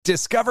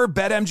Discover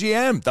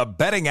BetMGM, the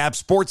betting app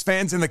sports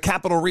fans in the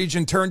capital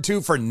region turn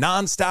to for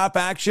nonstop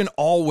action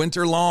all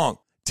winter long.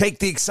 Take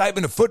the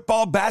excitement of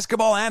football,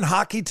 basketball, and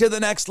hockey to the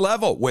next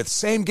level with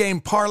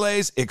same-game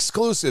parlays,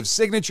 exclusive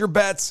signature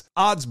bets,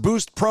 odds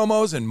boost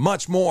promos, and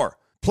much more.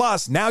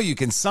 Plus, now you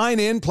can sign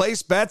in,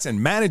 place bets,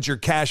 and manage your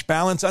cash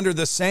balance under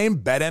the same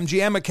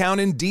BetMGM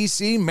account in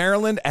D.C.,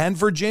 Maryland, and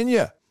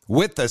Virginia.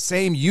 With the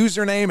same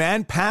username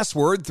and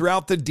password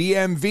throughout the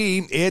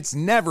DMV, it's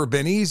never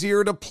been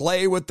easier to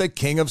play with the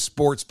king of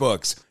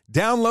sportsbooks.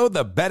 Download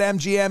the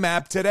BetMGM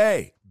app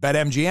today.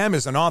 BetMGM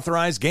is an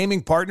authorized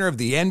gaming partner of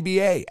the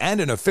NBA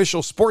and an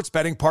official sports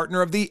betting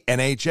partner of the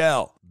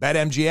NHL.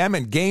 BetMGM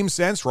and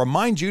GameSense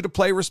remind you to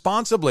play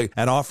responsibly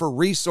and offer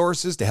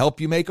resources to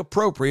help you make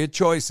appropriate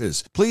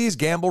choices. Please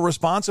gamble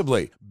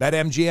responsibly.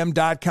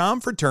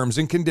 BetMGM.com for terms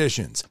and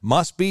conditions.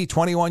 Must be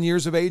 21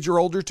 years of age or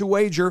older to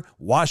wager.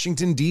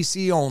 Washington,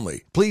 D.C.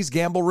 only. Please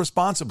gamble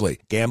responsibly.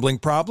 Gambling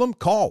problem?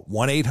 Call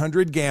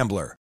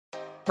 1-800-GAMBLER.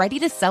 Ready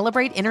to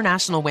celebrate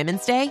International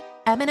Women's Day?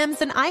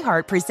 M&M's and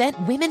iHeart present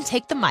Women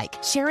Take the Mic,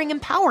 sharing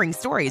empowering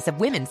stories of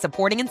women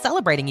supporting and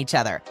celebrating each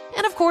other.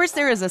 And of course,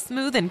 there is a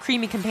smooth and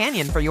creamy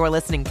companion for your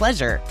listening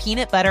pleasure,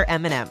 peanut butter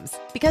M&M's.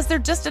 Because they're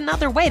just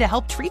another way to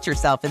help treat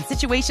yourself in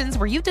situations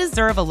where you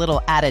deserve a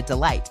little added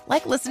delight,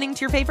 like listening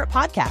to your favorite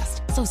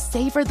podcast. So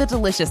savor the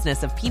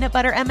deliciousness of peanut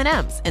butter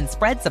M&M's and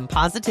spread some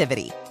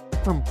positivity.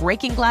 From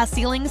breaking glass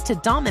ceilings to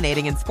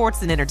dominating in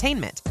sports and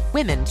entertainment,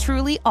 women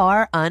truly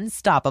are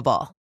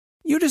unstoppable.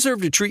 You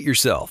deserve to treat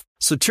yourself,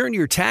 so turn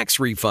your tax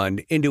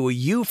refund into a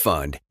U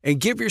fund and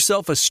give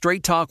yourself a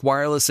Straight Talk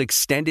Wireless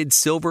Extended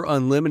Silver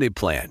Unlimited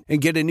plan and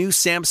get a new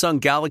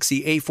Samsung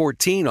Galaxy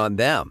A14 on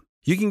them.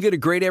 You can get a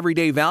great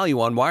everyday value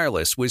on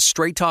wireless with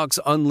Straight Talk's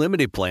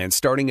Unlimited plan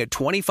starting at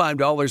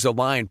 $25 a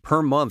line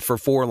per month for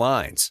 4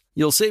 lines.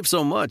 You'll save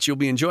so much you'll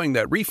be enjoying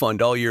that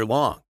refund all year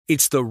long.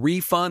 It's the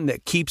refund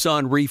that keeps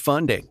on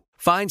refunding.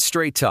 Find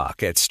Straight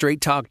Talk at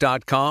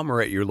straighttalk.com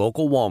or at your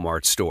local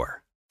Walmart store.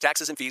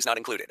 Taxes and fees not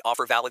included.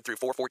 Offer valid through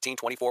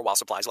 4/14/24 while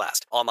supplies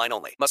last. Online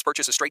only. Must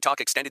purchase a Straight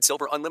Talk Extended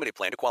Silver Unlimited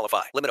plan to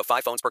qualify. Limit of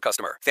 5 phones per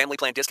customer. Family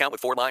plan discount with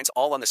 4 lines,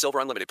 all on the Silver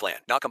Unlimited plan.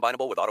 Not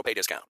combinable with autopay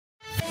discount.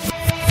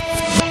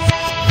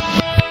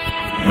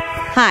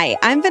 Hi,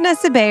 I'm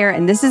Vanessa Bayer,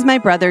 and this is my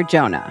brother,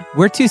 Jonah.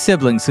 We're 2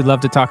 siblings who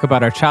love to talk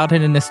about our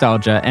childhood and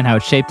nostalgia and how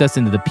it shaped us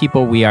into the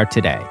people we are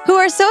today. Who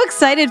are so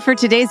excited for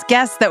today's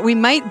guest that we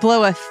might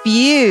blow a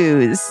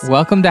fuse.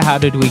 Welcome to How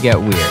Did We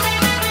Get Weird?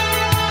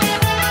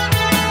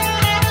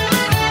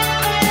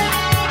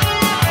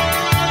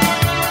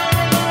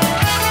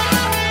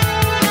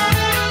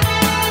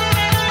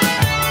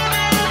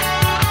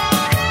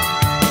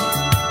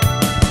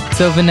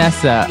 So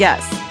Vanessa,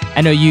 yes,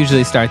 I know you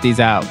usually start these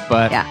out,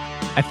 but yeah.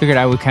 I figured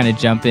I would kind of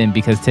jump in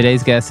because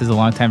today's guest is a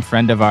longtime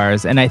friend of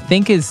ours, and I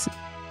think is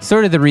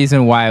sort of the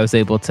reason why I was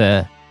able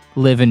to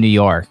live in New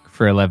York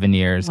for 11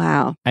 years.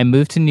 Wow. I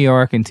moved to New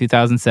York in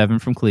 2007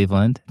 from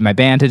Cleveland. My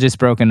band had just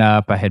broken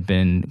up. I had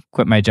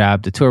quit my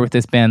job to tour with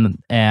this band,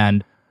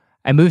 and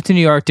I moved to New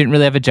York, didn't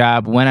really have a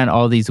job, went on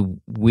all these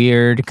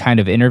weird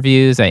kind of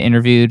interviews. I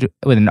interviewed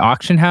with an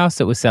auction house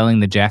that was selling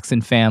the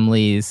Jackson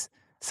family's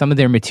some of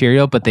their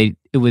material, but the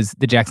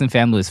Jackson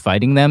family was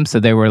fighting them. So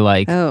they were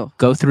like,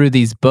 go through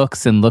these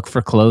books and look for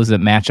clothes that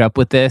match up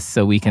with this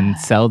so we can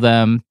sell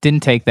them.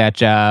 Didn't take that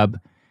job.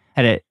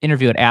 Had an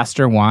interview at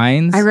Astor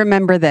Wines. I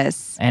remember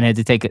this. And I had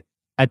to take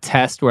a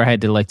test where I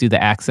had to like do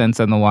the accents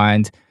on the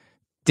wines.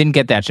 Didn't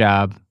get that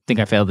job.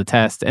 Think I failed the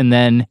test. And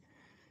then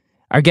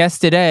our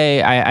guest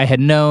today, I had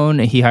known,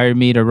 he hired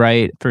me to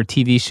write for a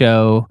TV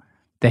show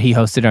that he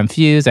hosted on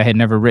Fuse. I had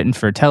never written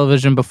for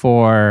television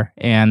before,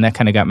 and that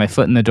kind of got my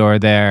foot in the door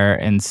there.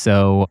 And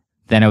so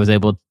then I was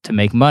able to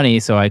make money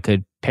so I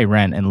could pay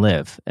rent and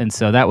live. And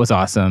so that was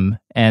awesome.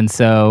 And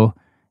so,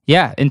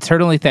 yeah,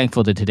 eternally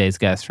thankful to today's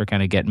guest for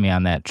kind of getting me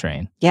on that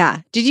train.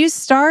 Yeah. Did you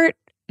start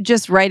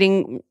just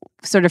writing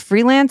sort of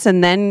freelance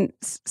and then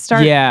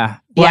start? Yeah.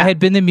 Well, I had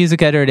been the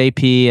music editor at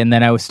AP, and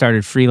then I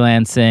started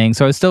freelancing.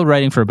 So I was still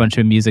writing for a bunch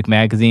of music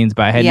magazines,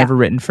 but I had never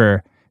written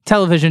for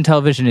television.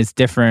 Television is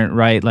different,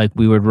 right? Like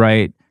we would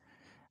write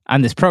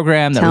on this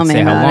program that would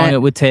say how long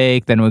it would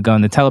take, then it would go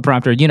in the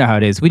teleprompter. You know how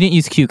it is. We didn't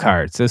use cue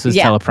cards. This was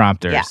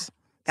teleprompters.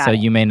 Yeah. So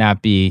you may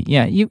not be,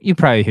 you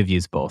probably have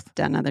used both.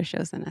 Done other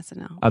shows than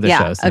SNL. Other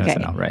shows than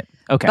SNL, right.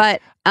 Okay.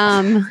 But,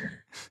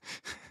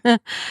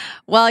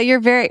 well,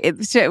 you're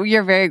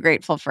very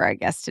grateful for our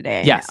guest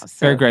today. Yes,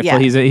 very grateful.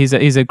 Yeah.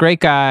 He's a great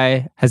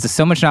guy, has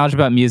so much knowledge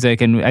about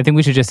music, and I think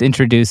we should just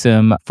introduce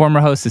him. Former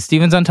host of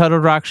Steven's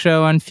Untitled Rock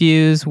Show on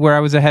Fuse, where I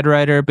was a head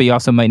writer, but you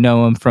also might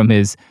know him from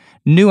his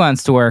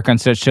nuanced work on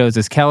such shows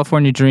as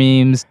California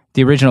Dreams,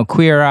 the original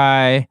Queer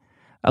Eye,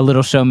 a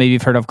little show maybe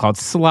you've heard of called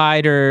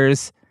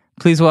Sliders.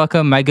 Please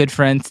welcome my good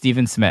friend,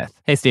 Stephen Smith.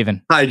 Hey,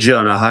 Stephen. Hi,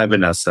 Jonah. Hi,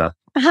 Vanessa.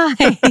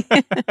 Hi.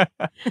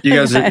 You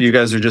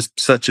guys are just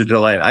such a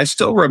delight. I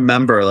still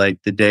remember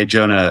like the day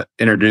Jonah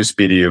introduced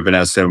me to you,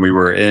 Vanessa, and we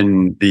were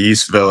in the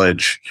East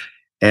Village,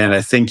 and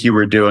I think you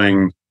were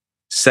doing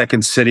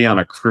Second City on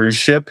a cruise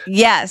ship.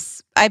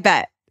 Yes, I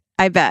bet.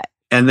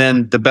 And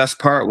then the best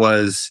part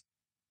was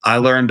I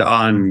learned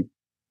on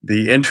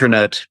the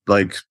internet,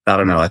 like, I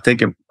don't know, I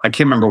can't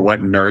remember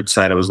what nerd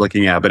site I was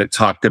looking at, but it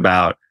talked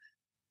about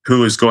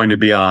who was going to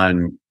be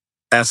on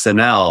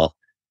SNL,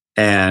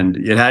 and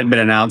it hadn't been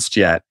announced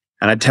yet.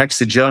 And I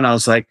texted Joe and I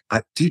was like,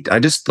 dude, I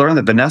just learned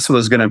that Vanessa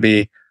was going to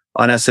be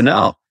on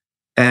SNL.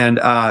 And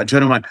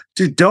Jonah went,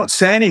 dude, don't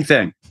say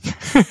anything.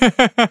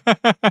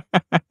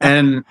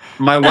 And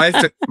my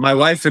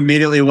wife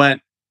immediately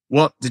went,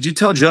 well, did you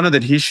tell Jonah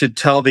that he should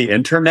tell the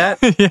internet?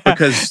 Yeah.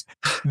 Because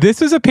this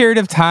was a period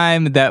of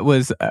time that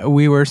was,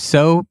 we were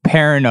so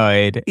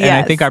paranoid. Yes. And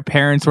I think our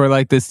parents were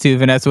like this too.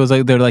 Vanessa was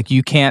like, they're like,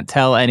 you can't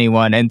tell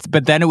anyone.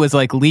 But then it was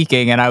like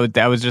leaking, and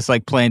I was just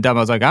like playing dumb.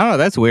 I was like, I don't know,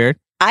 that's weird.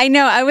 I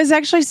know. I was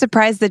actually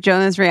surprised that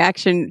Jonah's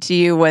reaction to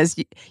you was,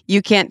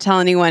 you can't tell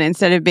anyone,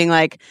 instead of being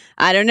like,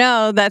 I don't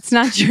know, that's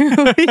not true.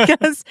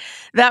 Because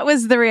that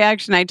was the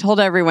reaction I told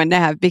everyone to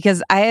have,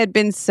 because I had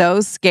been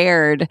so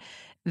scared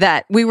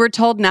that we were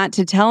told not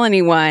to tell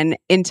anyone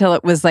until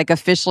it was like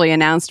officially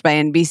announced by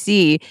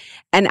NBC.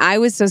 And I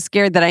was so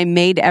scared that I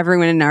made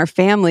everyone in our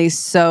family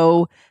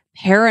so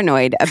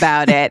paranoid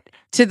about it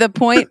to the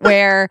point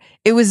where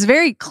it was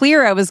very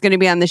clear I was going to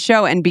be on the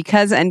show. And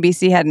because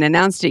NBC hadn't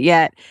announced it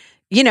yet,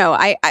 you know,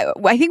 I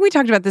think we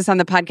talked about this on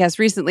the podcast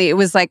recently. It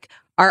was like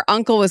our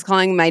uncle was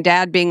calling my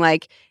dad being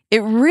like, it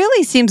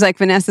really seems like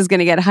Vanessa's going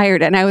to get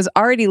hired. And I was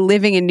already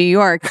living in New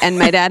York, and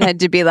my dad had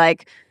to be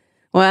like,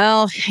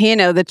 well, you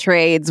know, the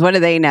trades, what do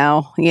they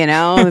know? You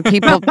know,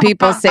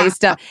 people say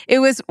stuff. It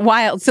was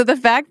wild. So the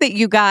fact that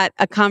you got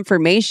a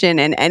confirmation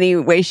in any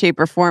way, shape,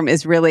 or form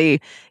is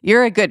really,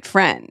 you're a good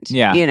friend.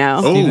 Yeah. You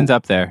know? Steven's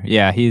up there.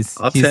 Yeah.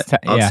 I'll take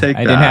I that.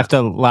 didn't have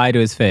to lie to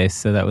his face.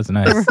 So that was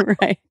nice.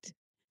 Right.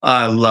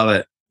 I love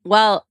it.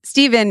 Well,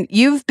 Steven,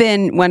 you've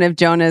been one of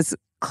Jonah's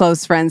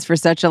close friends for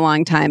such a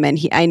long time. And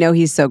I know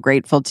he's so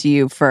grateful to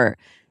you for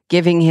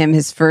giving him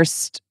his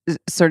first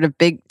sort of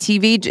big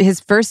TV, his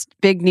first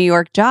big New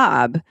York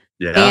job.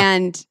 Yeah.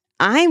 And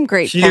I'm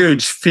grateful.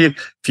 Huge.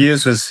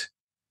 Fuse was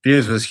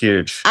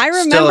huge. I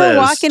remember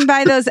walking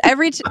by those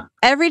every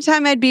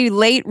time I'd be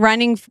late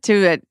running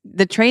to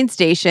the train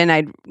station.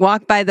 I'd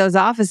walk by those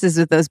offices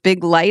with those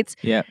big lights.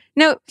 Yeah.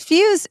 No,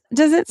 Fuse,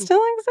 does it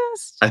still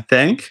exist? I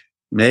think.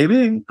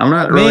 Maybe. I'm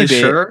not really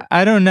sure.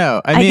 I don't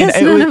know. I mean,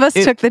 guess none of us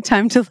took the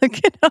time to look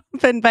it up.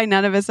 And by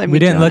none of us, I mean, we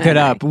didn't look it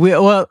Jonah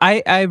up.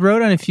 I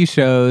wrote on a few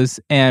shows,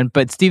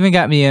 but Steven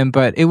got me in,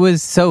 but it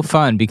was so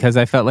fun because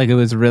I felt like it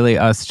was really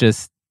us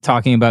just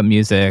talking about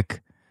music,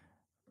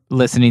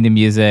 listening to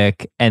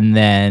music, and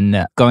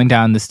then going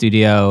down the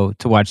studio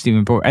to watch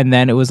Steven. And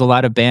then it was a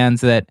lot of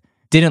bands that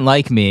didn't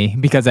like me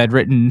because I'd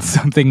written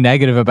something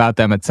negative about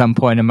them at some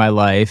point in my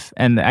life,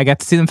 and I got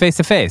to see them face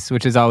to face,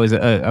 which is always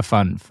a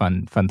fun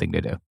thing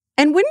to do.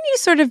 And wouldn't you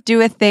sort of do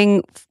a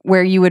thing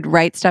where you would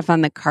write stuff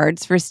on the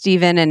cards for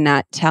Steven and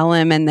not tell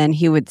him, and then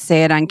he would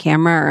say it on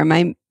camera? Or am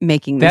I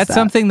making this That's up?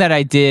 something that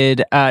I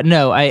did.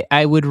 No,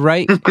 I would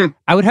write.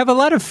 I would have a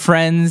lot of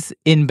friends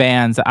in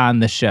bands on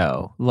the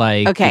show.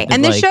 Okay,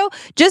 and the show,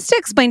 just to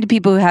explain to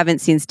people who haven't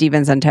seen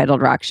Steven's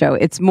Untitled Rock Show,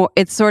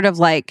 it's sort of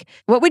like,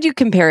 what would you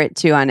compare it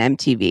to on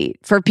MTV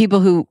for people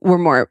who were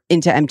more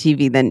into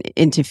MTV than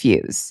into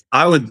Fuse?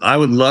 I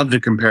would love to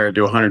compare it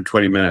to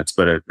 120 Minutes,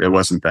 but it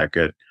wasn't that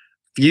good.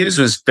 Fuse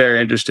was very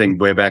interesting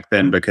way back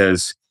then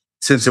because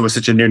since it was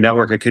such a new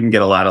network, I couldn't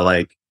get a lot of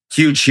like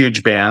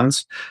huge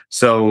bands.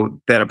 So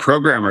they had a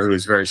programmer who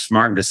was very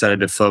smart and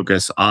decided to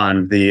focus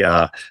on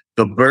the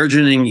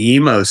burgeoning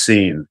emo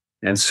scene.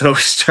 And so we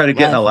started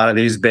getting a lot of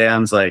these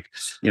bands like,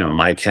 you know,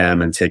 My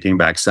Chem and Taking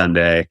Back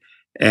Sunday.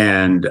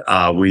 And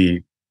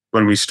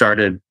when we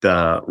started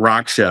the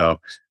rock show,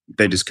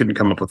 they just couldn't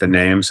come up with a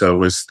name. So it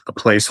was a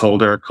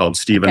placeholder called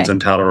Steven's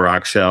Untitled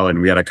Rock Show. And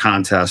we had a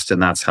contest,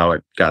 and that's how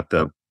it got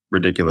the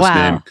ridiculous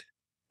name.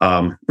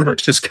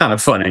 Which is kind of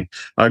funny.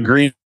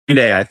 Green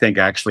Day, I think,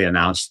 actually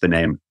announced the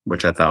name,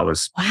 which I thought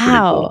was pretty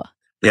cool.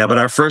 Yeah, but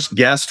our first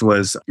guest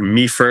was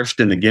Me First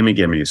and the Gimme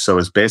Gimmes. So it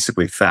was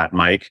basically Fat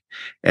Mike.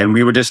 And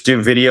we would just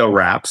do video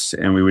raps,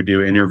 and we would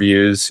do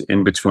interviews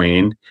in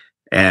between.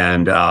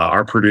 And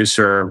our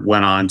producer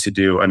went on to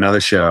do another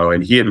show,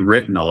 and he had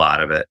written a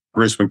lot of it.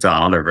 Bruce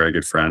McDonald, our very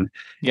good friend.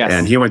 Yes.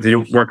 And he went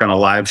to work on a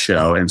live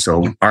show. And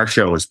so our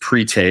show was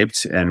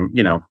pre-taped and,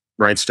 you know,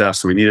 write stuff.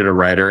 So we needed a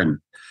writer. And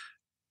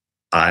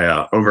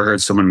I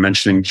overheard someone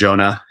mentioning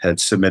Jonah had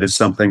submitted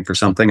something for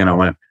something. And I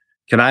went,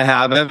 can I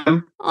have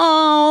him?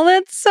 Oh,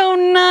 that's so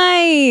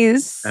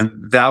nice.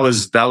 And that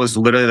was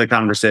literally the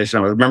conversation.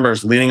 I remember I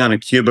was leaning on a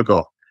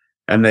cubicle,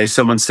 and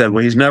someone said,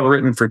 well, he's never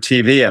written for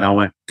TV. And I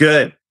went,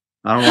 good.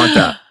 I don't want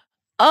that.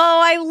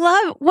 Oh, I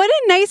love, what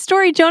a nice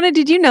story. Jonah,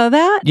 did you know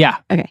that? Yeah.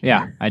 Okay.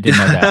 Yeah, I did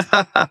know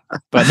that.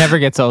 But never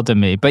gets old to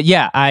me. But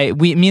yeah,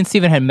 me and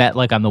Steven had met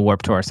like on the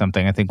Warped Tour or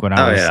something, I think, when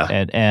I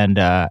was and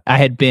I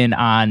had been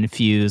on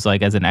Fuse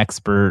like as an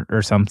expert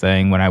or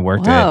something when I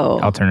worked at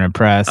Alternative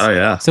Press. Oh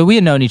yeah. So we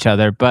had known each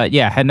other, but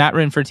yeah, had not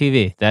written for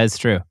TV. That is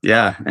true.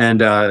 Yeah.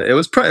 And it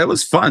was fun. So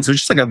it was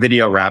just like a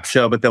video rap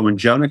show. But then when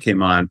Jonah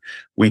came on,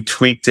 we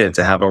tweaked it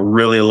to have a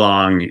really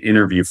long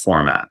interview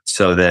format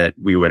so that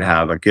we would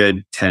have a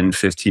good 10,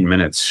 15 15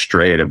 minutes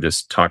straight of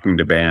just talking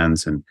to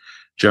bands, and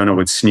Jonah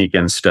would sneak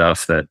in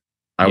stuff that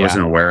I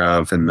wasn't aware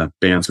of, and the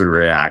bands would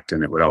react,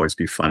 and it would always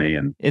be funny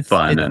and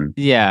fun.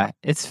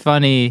 It's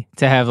funny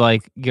to have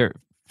like your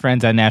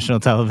friends on national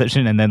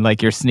television, and then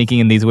like you're sneaking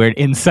in these weird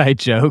inside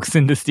jokes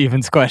into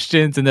Steven's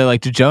questions, and they're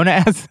like, "Did Jonah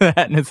ask that?"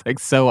 And it's like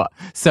so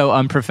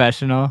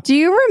unprofessional. Do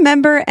you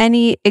remember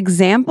any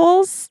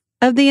examples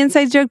of the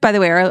inside joke? By the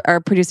way,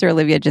 our producer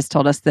Olivia just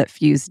told us that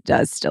Fuse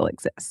does still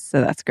exist,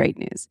 so that's great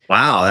news.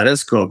 Wow, that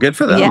is cool. Good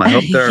for them. Yeah.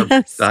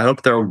 I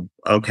hope they're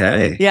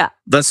okay. Yeah.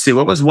 Let's see.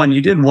 What was one? You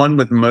did one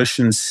with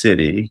Motion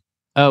City.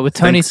 With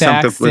Tony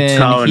Thaxton. With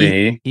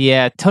Tony.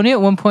 Tony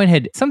at one point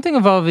had something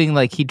involving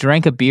like he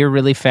drank a beer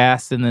really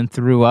fast and then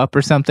threw up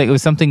or something. It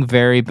was something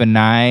very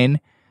benign.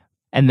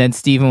 And then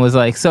Steven was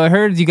like, so I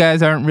heard you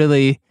guys aren't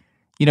really,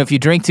 if you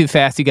drink too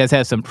fast, you guys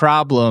have some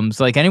problems.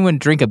 Like anyone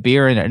drink a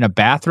beer in a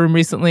bathroom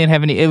recently and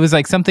have any, it was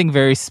like something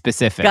very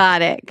specific.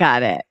 Got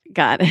it.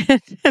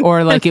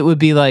 Or like it would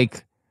be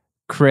like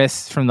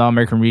Chris from the All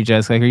American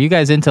Rejects, like, are you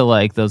guys into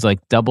like those like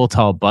double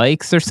tall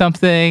bikes or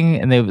something?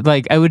 And they would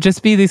like, I would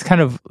just be these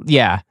kind of,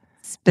 specific.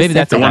 Maybe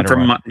that's the one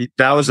from,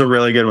 that was a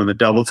really good one, the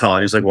double tall.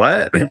 And he's like,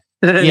 what?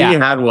 He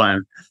had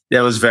one. Yeah,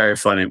 it was very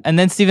funny. And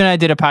then Steven and I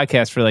did a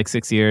podcast for like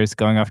 6 years,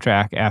 going off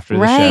track after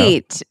the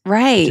show.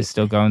 Right. Which is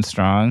still going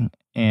strong.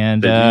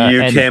 And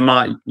came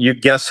on, you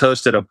guest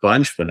hosted a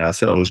bunch,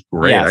 Vanessa. It was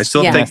great. Yes.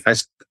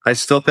 I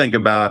still think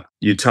about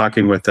you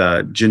talking with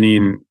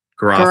Janine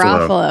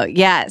Garofalo,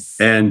 yes.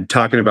 And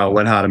talking about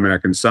Wet Hot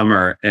American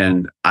Summer.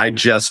 And I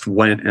just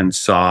went and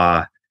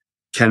saw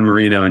Ken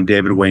Marino and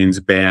David Wayne's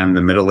band,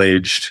 the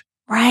Middle-Aged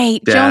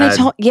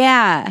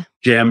Jonah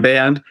Jam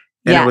Band.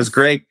 And it was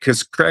great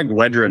because Craig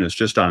Wedren is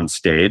just on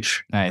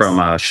stage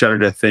from Shudder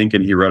to Think,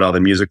 and he wrote all the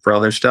music for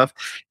all their stuff.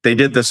 They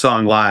did the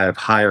song live,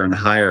 Higher and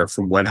Higher,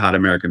 from Wet Hot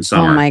American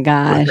Summer. Oh my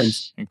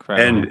gosh.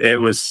 Incredible.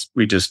 And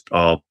we just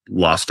all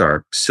lost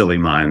our silly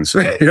minds.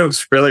 It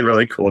was really,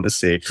 really cool to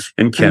see.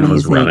 And Ken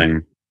was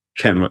running.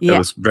 It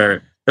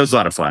was a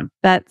lot of fun.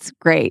 That's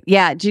great.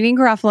 Yeah. Janine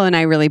Garofalo and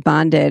I really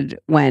bonded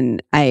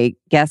when I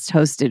guest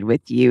hosted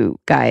with you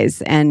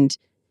guys. And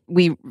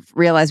we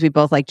realized we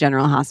both like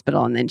General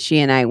Hospital, and then she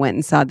and I went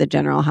and saw the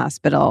General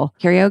Hospital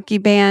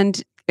karaoke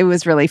band. It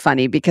was really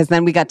funny because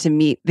then we got to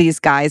meet these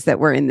guys that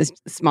were in this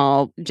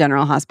small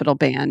General Hospital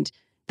band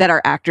that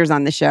are actors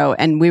on the show,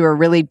 and we were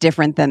really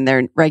different than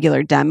their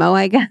regular demo,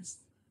 I guess.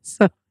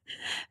 So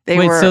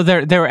so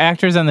there were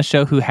actors on the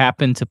show who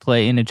happened to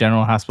play in a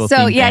General Hospital.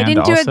 So band I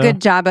didn't do also? a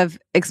good job of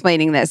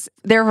explaining this.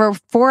 There were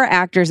 4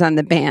 actors on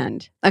the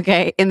band,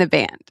 in the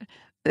band.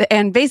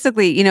 And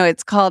basically,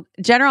 it's called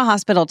General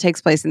Hospital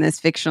takes place in this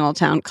fictional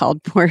town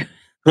called Port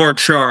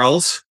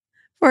Charles.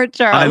 Port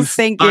Charles.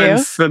 Thank you.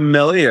 I'm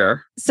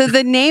familiar. So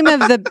the name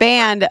of the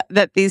band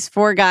that these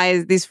 4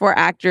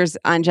 actors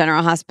on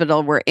General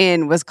Hospital were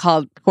in was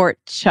called Port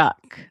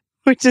Chuck,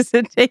 which is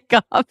a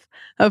takeoff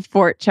of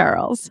Port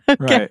Charles.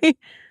 Okay. Right.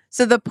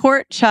 So the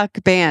Port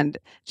Chuck band,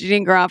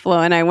 Janine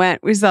Garofalo and I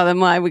went, we saw them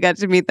live. We got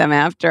to meet them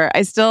after.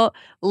 I still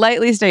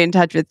lightly stay in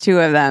touch with 2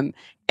 of them.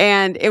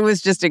 And it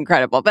was just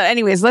incredible. But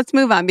anyways, let's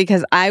move on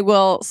because I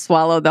will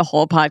swallow the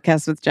whole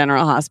podcast with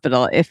General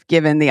Hospital if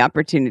given the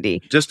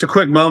opportunity. Just a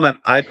quick moment.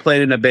 I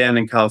played in a band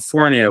in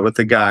California with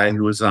a guy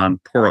who was on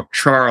Port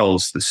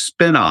Charles, the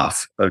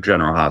spinoff of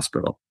General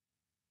Hospital.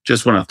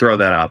 Just want to throw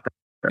that out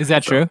there. Is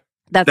that true?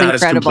 That's that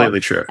incredible. Is completely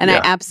true. And I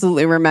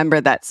absolutely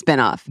remember that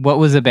spinoff. What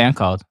was the band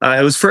called?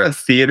 It was for a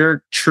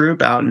theater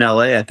troupe out in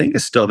LA. I think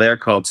it's still there,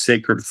 called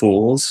Sacred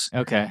Fools.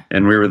 Okay.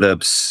 And we were the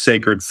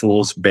Sacred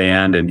Fools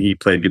band, and he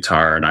played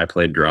guitar and I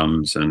played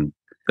drums, and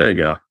there you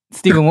go.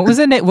 Steven, what was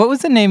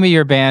the name of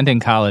your band in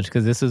college?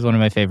 Because this is one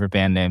of my favorite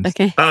band names.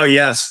 Okay. Oh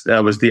yes,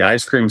 that was the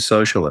Ice Cream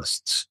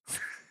Socialists.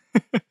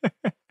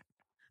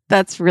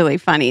 That's really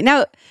funny.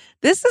 Now,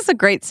 this is a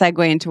great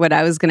segue into what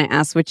I was going to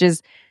ask, which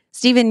is,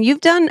 Steven,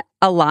 you've done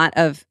a lot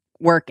of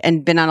work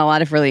and been on a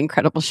lot of really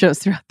incredible shows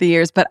throughout the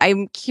years, but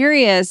I'm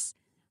curious,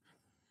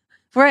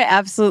 before I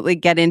absolutely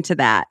get into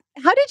that,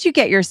 how did you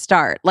get your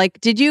start? Like,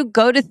 did you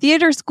go to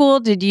theater school?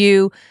 Did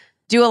you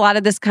do a lot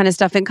of this kind of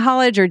stuff in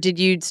college, or did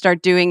you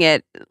start doing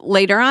it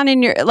later on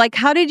in your, like,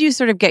 how did you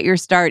sort of get your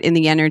start in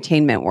the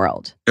entertainment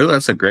world? Oh,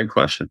 that's a great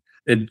question.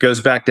 It goes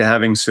back to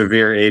having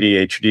severe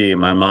ADHD.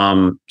 My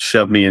mom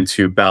shoved me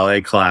into ballet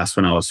class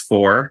when I was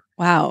 4.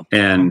 Wow.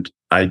 And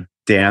I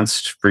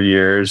danced for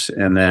years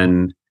and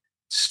then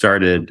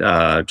started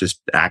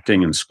just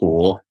acting in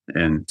school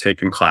and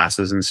taking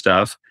classes and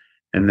stuff.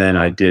 And then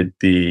I did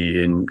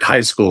in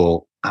high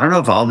school, I don't know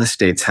if all the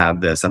states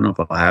have this. I don't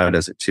know if Ohio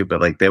does it too, but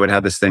like they would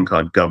have this thing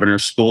called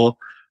governor's school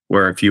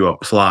where if you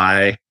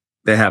apply,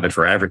 they have it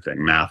for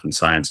everything, math and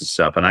science and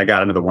stuff. And I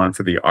got into the one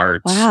for the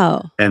arts.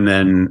 Wow. And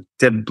then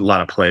did a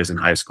lot of plays in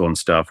high school and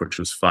stuff, which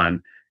was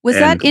fun. Was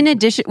that in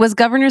addition, was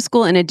governor's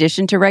school in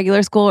addition to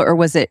regular school, or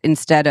was it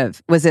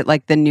was it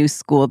like the new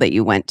school that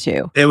you went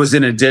to? It was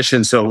in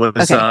addition. So it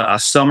was a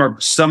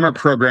summer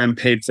program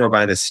paid for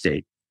by the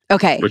state.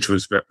 Okay. Which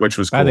was cool.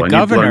 By the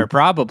governor,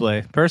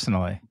 probably,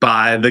 personally.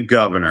 By the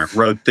governor.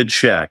 Wrote the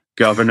check.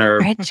 Governor.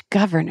 Rich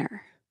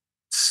governor.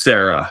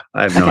 Sarah.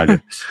 I have no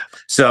idea.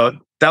 So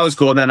that was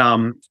cool. And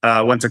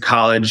then went to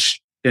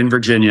college in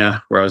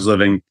Virginia where I was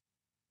living.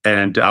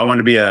 And I wanted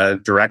to be a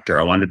director.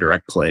 I wanted to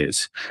direct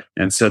plays.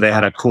 And so they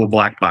had a cool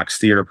black box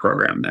theater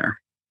program there.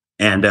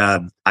 And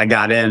I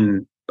got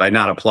in by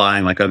not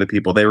applying like other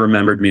people. They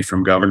remembered me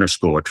from governor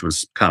school, which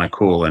was kind of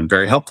cool and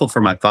very helpful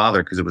for my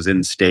father because it was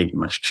in state,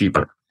 much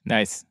cheaper.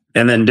 Nice.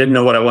 And then didn't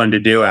know what I wanted to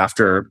do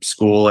after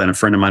school. And a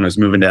friend of mine was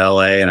moving to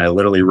LA and I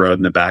literally rode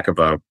in the back of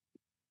a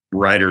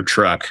Ryder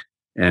truck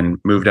and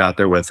moved out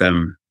there with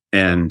him.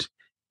 And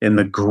in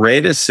the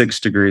greatest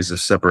 6 degrees of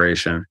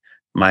separation,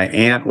 my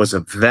aunt was a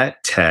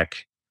vet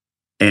tech.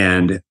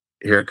 And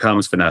here it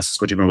comes, Vanessa,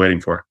 what you've been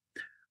waiting for.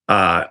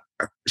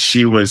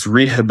 She was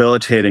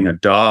rehabilitating a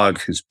dog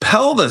whose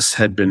pelvis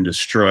had been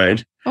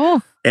destroyed.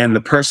 Oh. And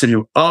the person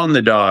who owned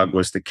the dog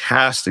was the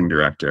casting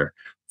director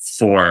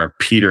for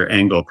Peter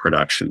Engel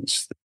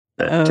Productions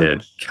that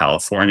did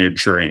California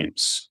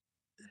Dreams.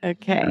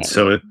 Okay. And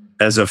so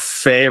as a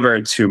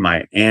favor to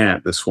my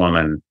aunt, this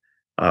woman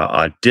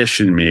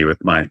auditioned me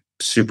with my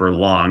super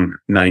long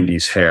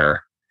 90s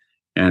hair.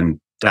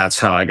 And that's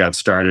how I got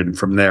started. And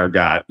from there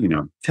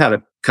had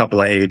a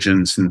couple of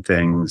agents and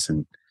things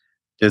and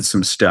did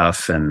some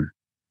stuff and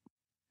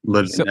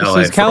lived in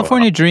LA. So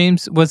California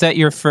Dreams, was that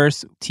your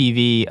first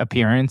TV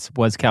appearance?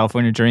 Was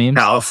California Dreams?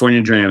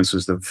 California Dreams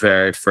was the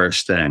very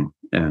first thing.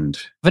 And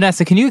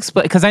Vanessa, can you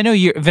explain? Because I know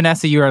you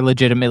are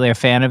legitimately a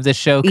fan of this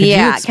show. Can you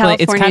explain? California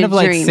it's kind of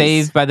like Dreams.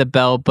 Saved by the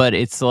Bell, but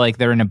it's like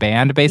they're in a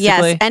band,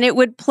 basically. Yes, and it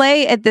would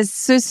play at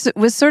this,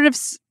 was sort of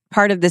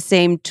part of the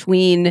same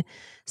tween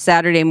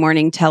Saturday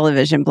morning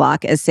television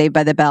block as Saved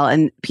by the Bell.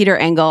 And Peter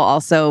Engel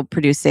also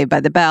produced Saved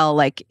by the Bell,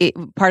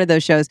 part of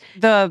those shows.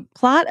 The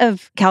plot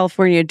of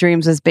California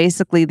Dreams was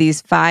basically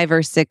these 5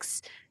 or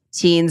 6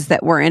 teens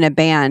that were in a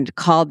band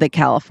called the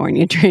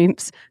California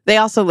Dreams. They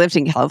also lived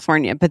in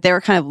California, but they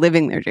were kind of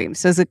living their dreams.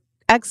 So it's an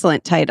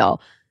excellent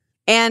title.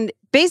 And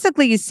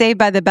basically Saved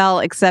by the Bell,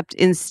 except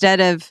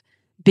instead of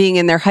being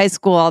in their high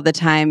school all the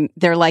time,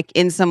 they're like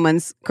in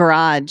someone's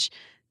garage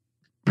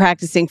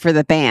practicing for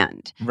the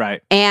band.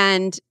 Right.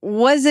 And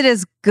was it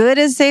as good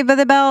as Saved by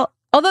the Bell?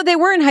 Although they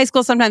were in high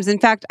school sometimes. In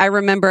fact, I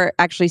remember,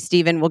 actually,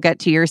 Stephen, we'll get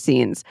to your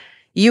scenes.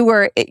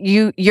 Your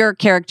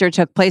character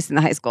took place in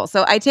the high school.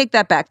 So I take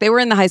that back. They were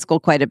in the high school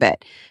quite a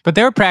bit. But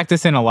they were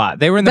practicing a lot.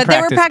 They were in the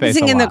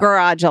practicing in the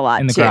garage a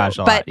lot, in the too. garage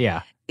a lot,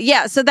 yeah.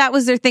 Yeah, so that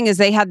was their thing, is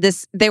they had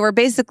this, they were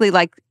basically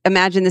like,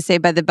 imagine the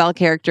Saved by the Bell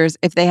characters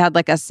if they had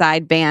like a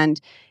side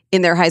band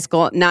in their high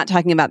school, not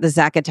talking about the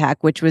Zack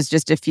Attack, which was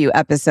just a few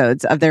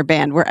episodes of their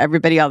band where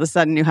everybody all of a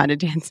sudden knew how to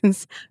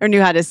dance or knew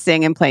how to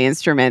sing and play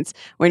instruments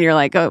when you're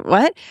like, oh,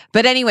 what?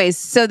 But anyways,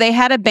 so they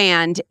had a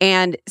band.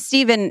 And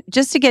Stephen,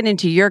 just to get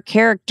into your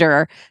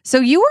character, so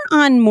you were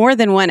on more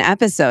than one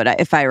episode,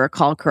 if I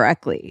recall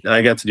correctly.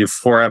 I got to do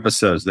 4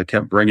 episodes. They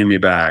kept bringing me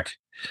back.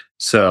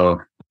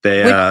 So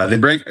they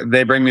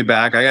bring me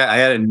back. I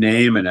had a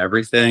name and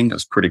everything. It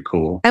was pretty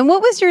cool. And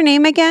what was your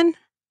name again?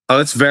 Oh,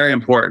 it's very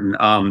important.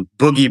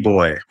 Boogie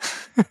Boy.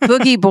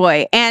 Boogie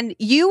Boy. And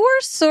you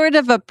were sort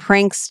of a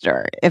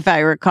prankster, if I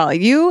recall.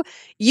 You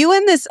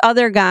and this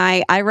other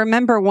guy, I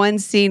remember one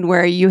scene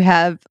where you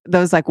have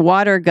those like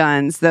water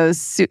guns,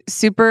 those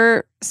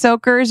super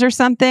soakers or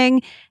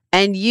something,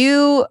 and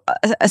you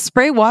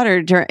spray water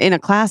in a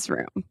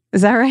classroom.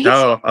 Is that right?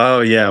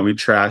 Oh yeah. We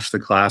trashed the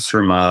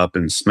classroom up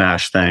and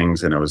smashed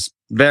things, and it was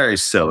very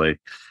silly.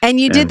 And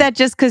you did that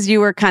just because you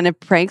were kind of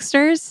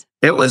pranksters?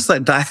 It was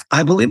like,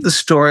 I believe the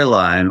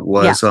storyline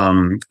was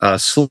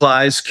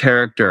Sly's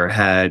character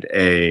had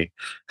a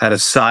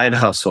side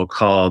hustle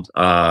called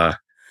Kaboom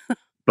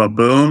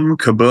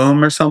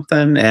or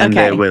something, and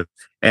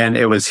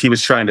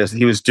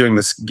he was doing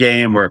this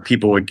game where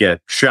people would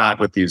get shot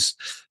with these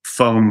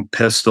foam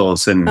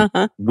pistols, and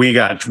we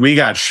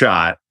got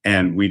shot,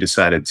 and we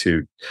decided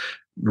to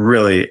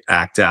really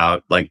act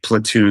out like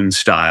Platoon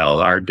style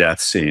our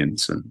death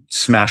scenes and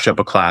smash up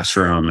a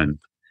classroom.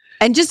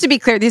 And just to be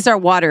clear, these are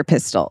water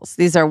pistols.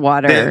 These are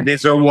water.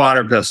 These are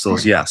water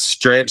pistols. Yes,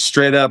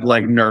 straight up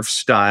like Nerf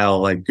style,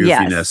 like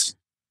goofiness. Yes.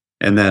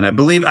 And then I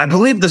believe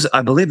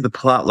the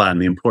plot line,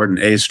 the important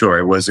A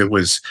story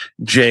was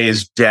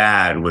Jay's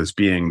dad was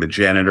being the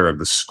janitor of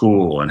the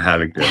school and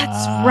having to.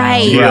 That's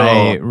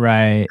right.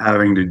 Right.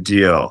 Having to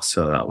deal.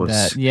 So that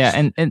was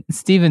And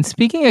Stephen,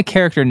 speaking of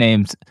character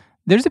names,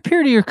 there's a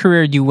period of your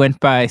career you went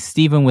by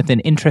Stephen with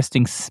an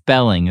interesting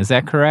spelling. Is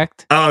that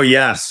correct? Oh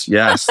yes.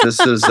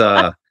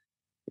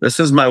 This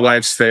is my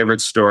wife's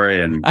favorite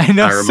story, and I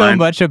know so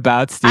much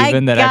about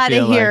Stephen that I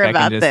feel like I hear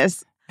about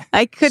this.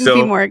 I couldn't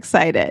be more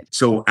excited.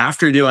 So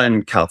after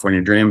doing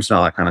California Dreams and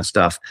all that kind of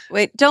stuff,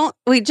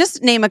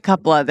 just name a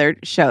couple other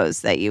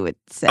shows that you would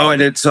say. Oh, I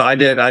did. So I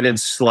did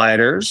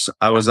Sliders.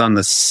 I was on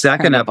the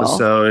second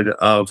episode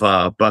of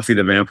Buffy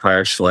the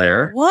Vampire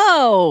Slayer.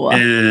 Whoa!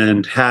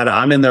 And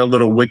I'm in their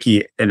little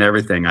wiki and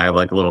everything. I have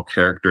like a little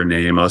character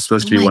name. I was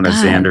supposed to be one of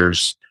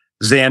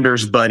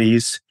Xander's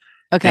buddies.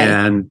 Okay.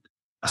 And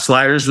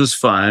Sliders was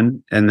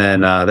fun. And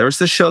then there was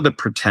this show, The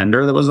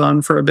Pretender, that was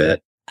on for a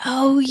bit.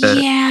 Oh,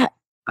 yeah.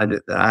 I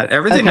did that.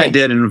 Everything I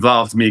did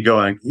involved me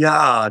going,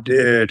 yeah,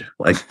 dude,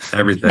 like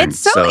everything. It's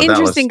so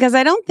interesting because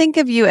I don't think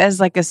of you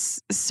as like a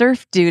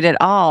surf dude at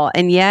all.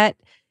 And yet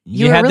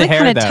you were really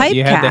kind of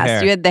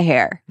typecast. You had the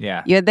hair.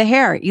 Yeah. You had the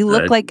hair. You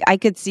look like I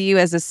could see you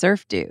as a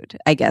surf dude,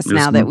 I guess,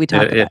 now that we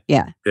talk about it.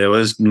 Yeah. It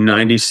was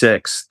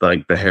 96.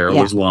 Like the hair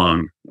was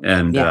long.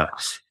 And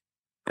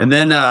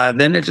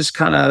then it just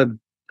kind of,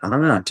 I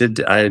don't know,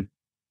 I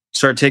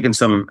started taking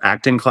some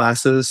acting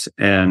classes,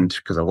 and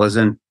because I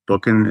wasn't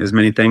booking as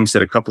many things,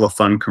 did a couple of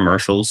fun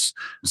commercials,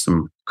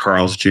 some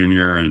Carl's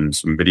Jr. and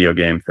some video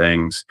game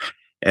things.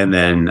 And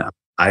then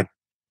I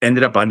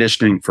ended up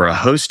auditioning for a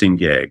hosting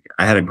gig.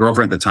 I had a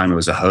girlfriend at the time who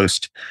was a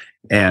host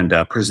and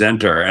a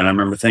presenter. And I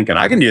remember thinking,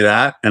 I can do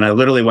that. And I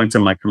literally went to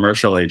my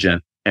commercial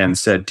agent and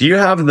said, do you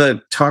have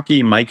the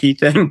talkie Mikey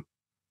thing?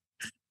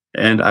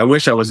 And I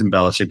wish I was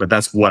embellishing, but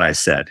that's what I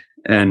said.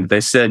 And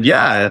they said,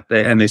 yeah.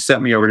 And they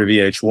sent me over to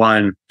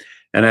VH1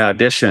 and I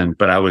auditioned,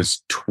 but I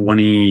was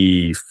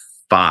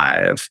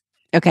 25.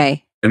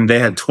 Okay. And they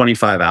had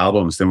 25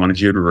 albums. They wanted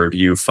you to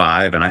review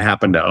 5. And I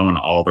happened to own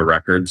all the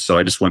records. So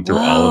I just went through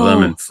all of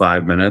them in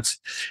 5 minutes.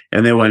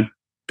 And they went,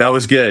 that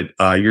was good.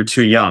 You're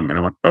too young. And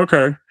I went,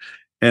 okay.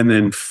 And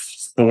then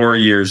 4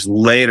 years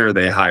later,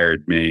 they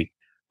hired me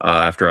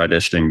after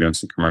auditioning, doing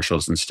some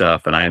commercials and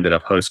stuff. And I ended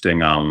up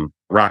hosting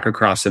Rock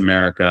Across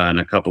America and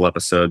a couple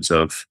episodes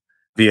of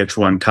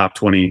VH1 Top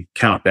 20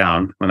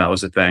 Countdown when that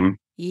was a thing.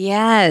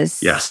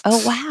 Yes.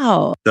 Oh,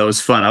 wow. That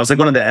was fun. I was like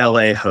one of the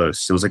LA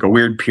hosts. It was like a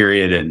weird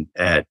period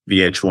at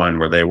VH1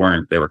 where they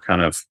were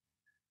kind of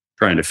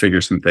trying to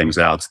figure some things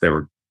out.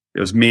 So it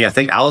was me. I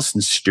think Allison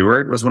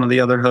Stewart was one of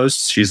the other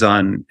hosts. She's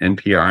on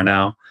NPR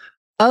now.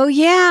 Oh,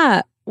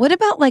 yeah. What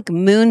about like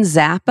Moon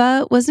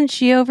Zappa? Wasn't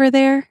she over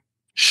there?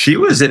 She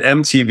was at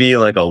MTV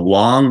like a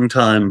long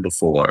time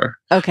before.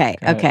 Okay.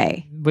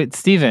 But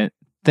Steven,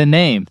 the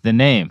name.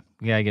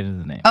 We gotta get into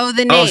the name. Oh,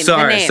 the name. Oh,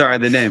 sorry,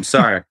 the name.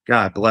 Sorry.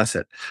 God bless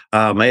it.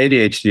 My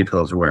ADHD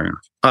pills are wearing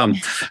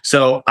off.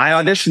 So I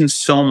auditioned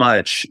so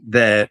much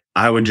that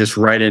I would just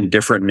write in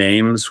different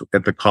names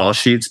at the call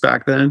sheets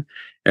back then.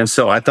 And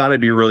so I thought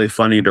it'd be really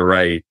funny to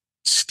write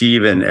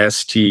Steven,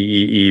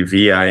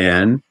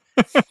 Steevin.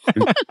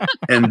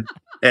 and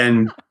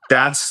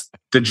that's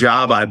the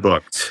job I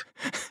booked.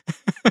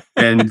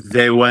 And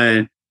they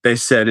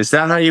said, is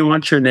that how you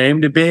want your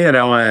name to be? And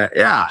I went,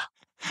 yeah.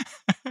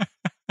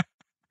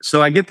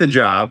 So I get the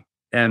job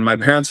and my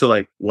parents are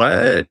like,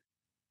 what?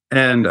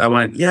 And I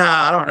went, yeah,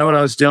 I don't know what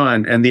I was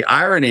doing. And the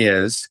irony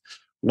is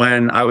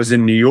when I was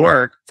in New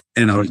York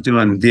and I was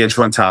doing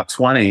VH1 Top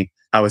 20,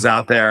 I was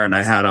out there and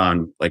I had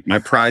on like my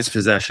prized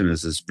possession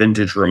is this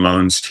vintage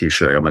Ramones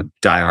t-shirt. I'm a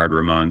diehard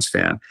Ramones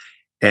fan.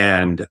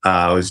 And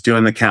I was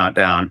doing the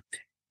countdown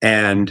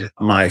and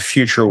my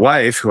future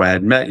wife, who I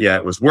hadn't met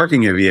yet, was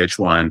working at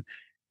VH1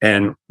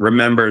 and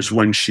remembers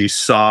when she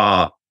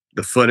saw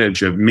the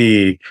footage of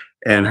me.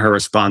 And her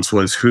response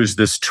was, who's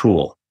this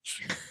tool?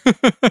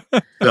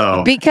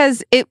 So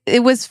because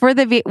it was for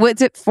the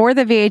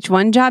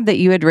VH1 job that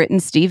you had written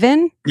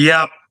Steven?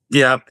 Yep.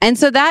 And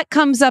so that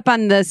comes up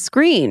on the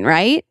screen,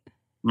 right?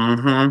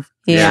 Mm-hmm.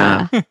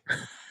 Yeah.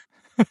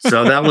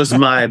 So that was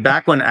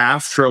back when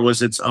AFTRA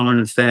was its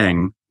own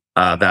thing.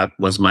 That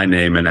was my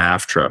name in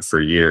AFTRA for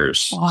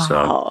years. Wow.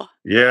 So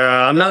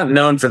yeah, I'm not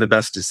known for the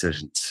best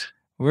decisions.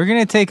 We're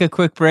going to take a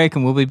quick break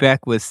and we'll be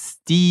back with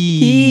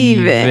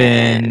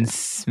Steven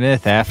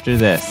Smith after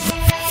this.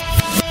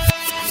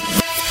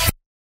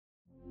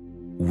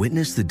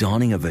 Witness the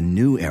dawning of a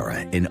new era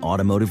in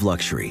automotive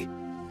luxury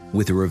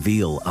with a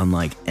reveal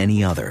unlike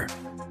any other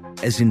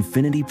as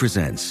Infiniti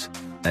presents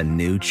a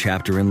new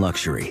chapter in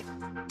luxury,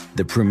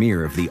 the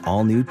premiere of the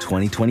all-new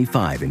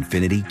 2025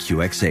 Infiniti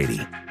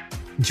QX80.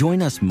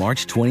 Join us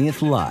March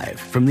 20th live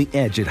from the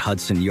Edge at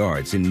Hudson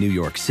Yards in New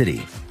York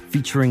City,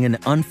 featuring an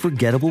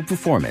unforgettable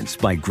performance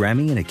by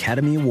Grammy and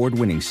Academy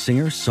Award-winning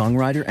singer,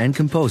 songwriter, and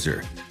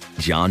composer,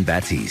 Jon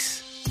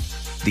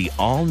Batiste. The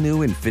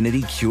all-new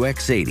Infiniti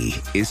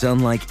QX80 is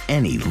unlike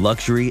any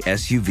luxury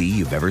SUV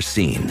you've ever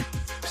seen.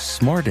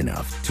 Smart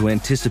enough to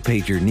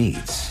anticipate your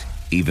needs,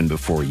 even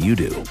before you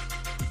do.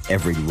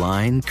 Every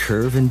line,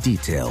 curve, and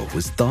detail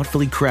was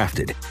thoughtfully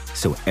crafted,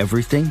 so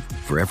everything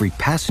for every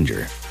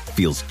passenger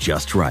feels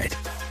just right.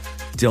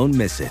 Don't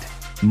miss it.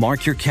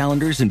 Mark your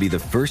calendars and be the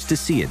first to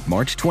see it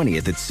March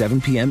 20th at 7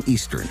 p.m.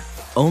 Eastern,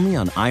 only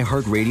on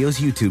iHeartRadio's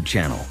YouTube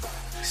channel.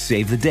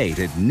 Save the date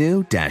at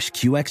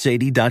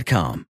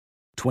new-QX80.com.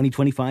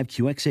 2025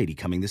 QX80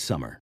 coming this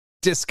summer.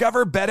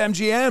 Discover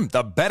BetMGM,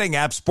 the betting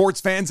app sports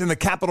fans in the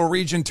capital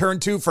region turn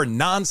to for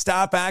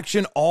nonstop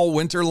action all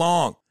winter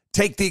long.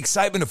 Take the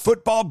excitement of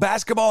football,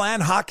 basketball,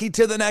 and hockey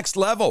to the next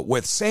level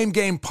with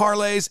same-game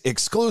parlays,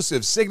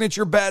 exclusive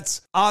signature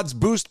bets, odds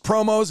boost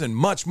promos, and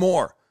much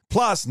more.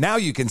 Plus, now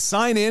you can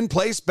sign in,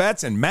 place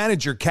bets, and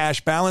manage your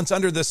cash balance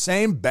under the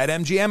same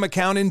BetMGM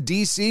account in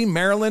D.C.,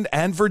 Maryland,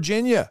 and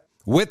Virginia.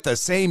 With the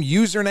same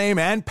username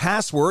and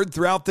password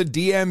throughout the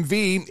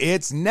DMV,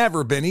 it's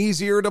never been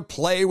easier to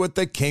play with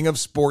the king of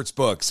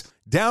sportsbooks.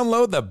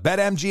 Download the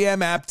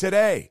BetMGM app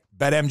today.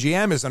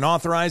 BetMGM is an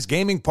authorized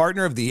gaming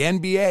partner of the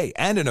NBA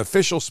and an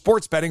official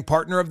sports betting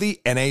partner of the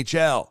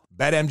NHL.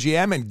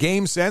 BetMGM and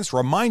GameSense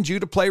remind you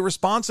to play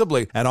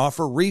responsibly and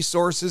offer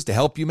resources to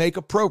help you make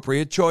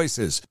appropriate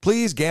choices.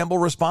 Please gamble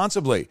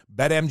responsibly.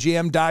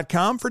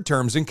 BetMGM.com for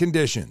terms and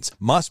conditions.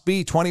 Must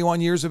be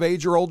 21 years of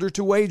age or older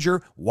to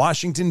wager.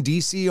 Washington,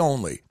 D.C.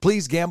 only.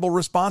 Please gamble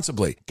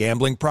responsibly.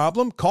 Gambling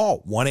problem?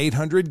 Call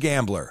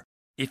 1-800-GAMBLER.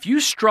 If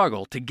you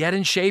struggle to get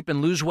in shape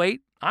and lose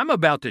weight, I'm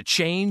about to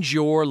change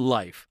your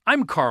life.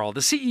 I'm Carl, the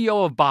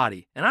CEO of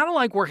Body, and I don't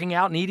like working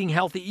out and eating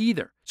healthy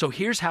either. So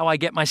here's how I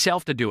get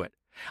myself to do it.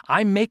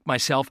 I make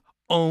myself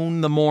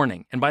own the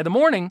morning. And by the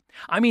morning,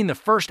 I mean the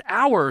first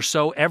hour or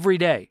so every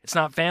day. It's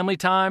not family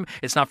time.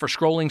 It's not for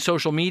scrolling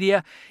social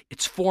media.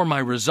 It's for my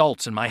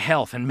results and my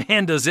health. And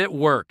man, does it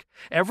work.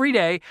 Every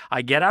day,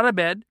 I get out of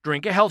bed,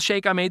 drink a health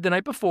shake I made the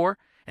night before,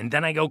 and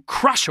then I go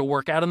crush a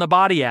workout in the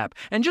Body app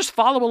and just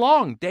follow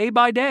along day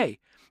by day.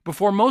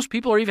 Before most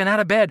people are even out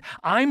of bed,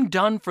 I'm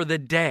done for the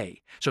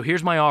day. So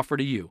here's my offer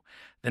to you.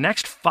 The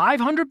next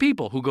 500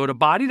 people who go to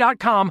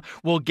Body.com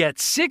will get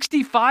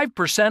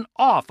 65%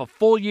 off a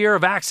full year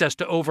of access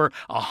to over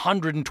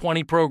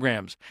 120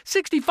 programs.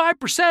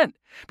 65%!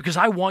 Because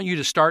I want you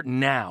to start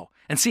now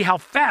and see how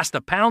fast the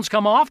pounds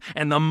come off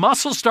and the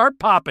muscles start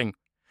popping.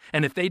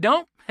 And if they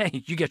don't,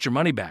 hey, you get your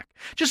money back.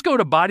 Just go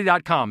to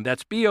Body.com,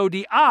 that's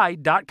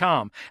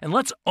BODI.com, and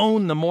let's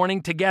own the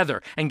morning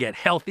together and get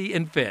healthy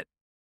and fit.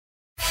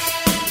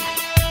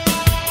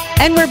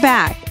 And we're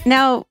back.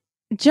 Now,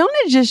 Jonah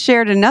just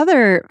shared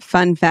another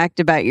fun fact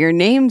about your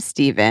name,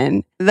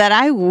 Stephen, that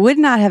I would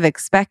not have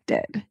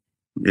expected.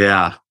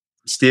 Yeah.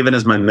 Stephen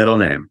is my middle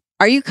name.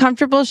 Are you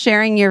comfortable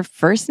sharing your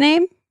first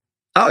name?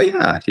 Oh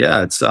yeah.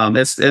 Yeah.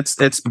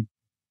 It's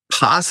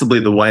possibly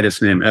the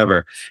whitest name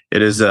ever.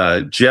 It is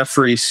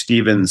Jeffrey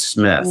Stephen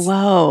Smith.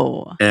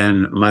 Whoa.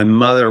 And my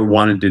mother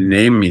wanted to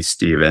name me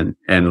Stephen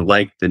and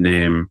liked the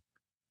name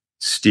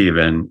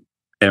Stephen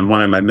and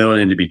wanted my middle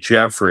name to be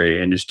Jeffrey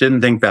and just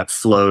didn't think that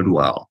flowed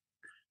well.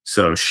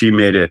 So she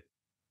made it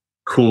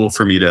cool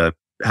for me to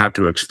have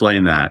to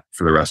explain that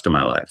for the rest of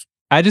my life.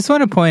 I just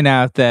want to point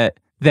out that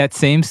that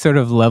same sort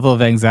of level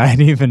of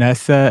anxiety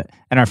Vanessa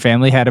and our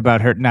family had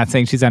about her not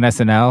saying she's on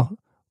SNL,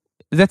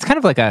 that's kind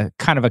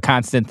of a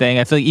constant thing.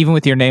 I feel like even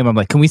with your name, I'm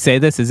like, can we say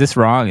this? Is this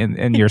wrong?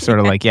 And you're sort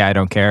of like, yeah, I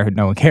don't care.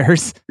 No one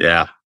cares.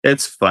 Yeah,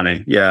 it's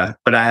funny. Yeah.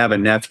 But I have a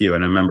nephew,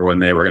 and I remember when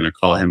they were going to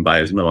call him by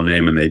his middle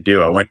name and they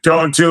do. I went,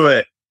 don't do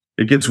it.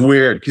 It gets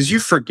weird because you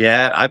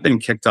forget. I've been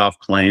kicked off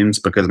planes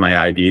because my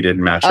ID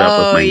didn't match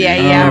up with my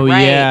name.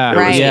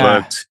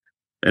 Right.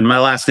 And my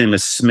last name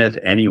is Smith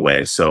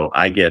anyway, so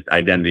I get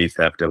identity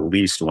theft at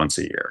least once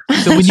a year.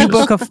 So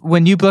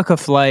when you book a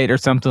flight or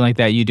something like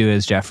that, you do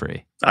as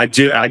Jeffrey. I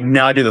do. I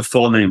do the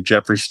full name,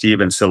 Jeffrey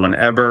Stephen. So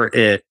whenever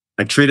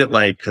I treat it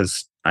like,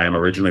 because I am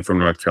originally from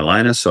North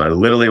Carolina, so I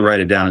literally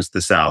write it down as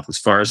the South. As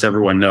far as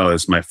everyone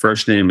knows, my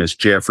first name is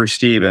Jeffrey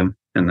Stephen,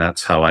 and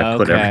that's how I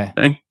put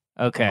everything.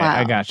 Okay, wow.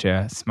 I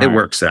gotcha. Smart. It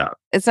works out.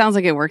 It sounds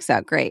like it works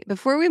out great.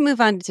 Before we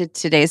move on to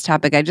today's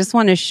topic, I just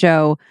want to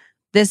show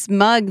this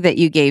mug that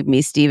you gave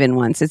me, Stephen,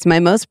 once. It's my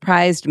most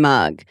prized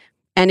mug.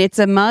 And it's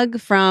a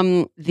mug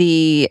from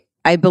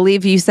I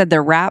believe you said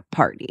the wrap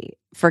party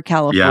for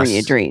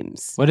California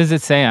Dreams. What does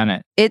it say on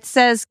it? It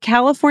says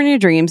California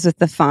Dreams with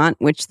the font,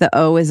 which the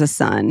O is a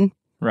sun.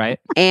 Right.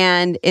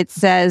 And it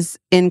says,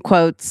 in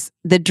quotes,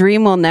 the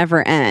dream will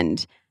never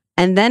end.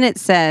 And then it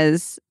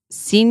says,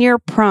 senior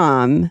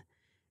prom,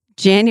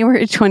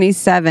 January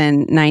 27,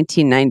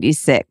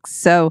 1996.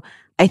 So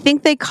I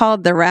think they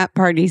called the wrap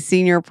party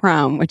senior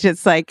prom, which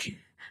is like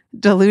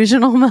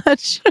delusional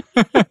much.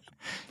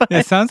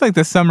 It sounds like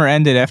the summer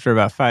ended after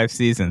about 5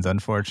 seasons,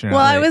 unfortunately.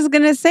 Well, I was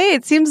going to say,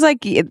 it seems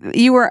like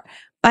you were,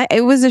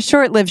 it was a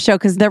short-lived show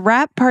because the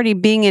wrap party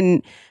being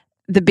in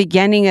the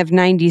beginning of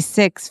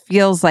 96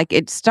 feels like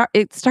it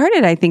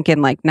started, I think,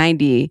 in like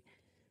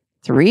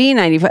 93,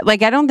 95.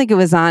 Like, I don't think it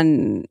was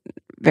on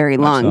very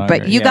long, longer,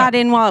 but you got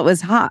in while it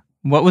was hot.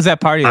 What was that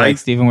party like,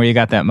 Stephen, where you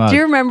got that mug? Do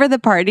you remember the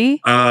party?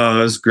 Oh,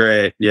 it was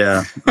great.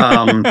 Yeah.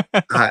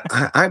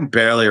 I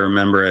barely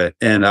remember it.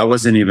 And I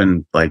wasn't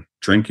even like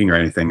drinking or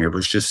anything. It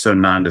was just so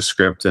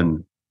nondescript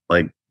and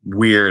like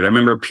weird. I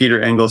remember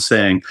Peter Engel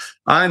saying,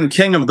 I'm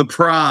king of the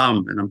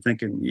prom. And I'm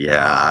thinking,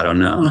 yeah, I don't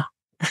know.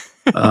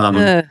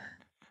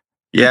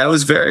 Yeah, it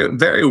was very,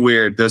 very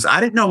weird. I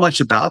didn't know much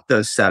about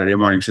those Saturday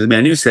morning shows. I mean,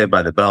 I knew Saved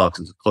by the Bell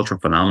because it's a cultural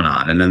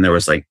phenomenon. And then there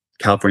was like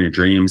California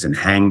Dreams and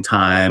Hang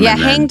Time. Yeah,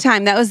 Hang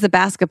Time. That was the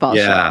basketball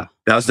show. Yeah,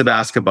 that was the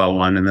basketball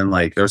one. And then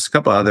like there was a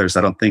couple others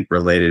I don't think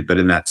related, but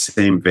in that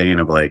same vein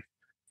of like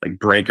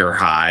Breaker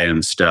High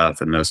and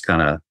stuff and those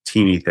kind of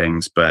teeny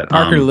things. But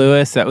Parker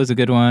Lewis, that was a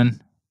good one.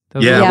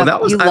 Well,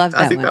 that was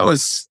I think that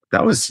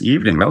was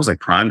evening. That was like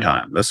prime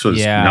time. This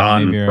was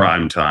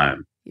non-prime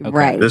time. Okay.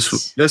 Right. This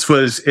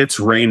was It's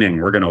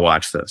Raining. We're gonna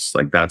watch this.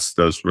 Like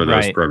those were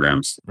those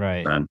programs.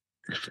 Right.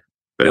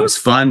 But it was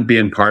fun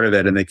being part of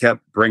it, and they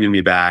kept bringing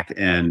me back.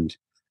 And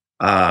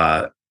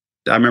I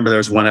remember there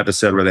was one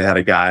episode where they had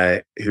a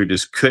guy who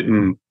just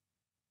couldn't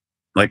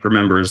like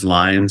remember his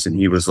lines, and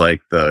he was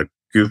like the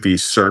goofy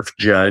surf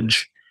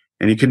judge,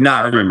 and he could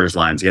not remember his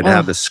lines. He had to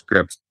have the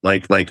script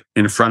like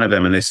in front of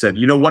him, and they said,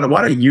 "You know what?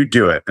 Why don't you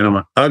do it?" And I'm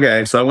like,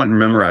 "Okay." So I went and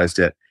memorized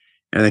it,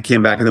 and they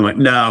came back and they went,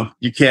 "No,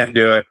 you can't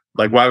do it.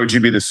 Like, why would you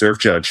be the surf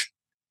judge?"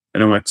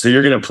 And I went, "So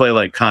you're going to play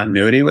like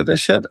continuity with this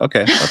shit?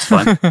 Okay, that's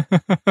fine."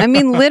 I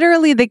mean,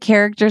 literally, the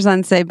characters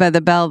on Saved by the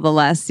Bell the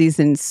last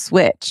season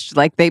switched.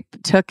 Like, they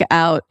took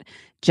out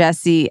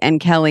Jesse and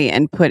Kelly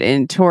and put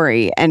in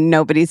Tori, and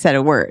nobody said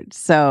a word.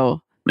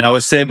 So now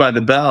with Saved by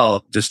the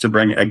Bell, just to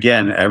bring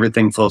again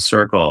everything full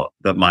circle,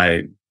 that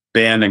my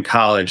band in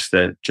college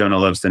that Jonah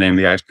loves to name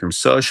the Ice Cream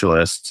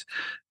Socialists,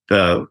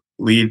 the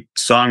lead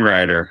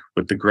songwriter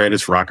with the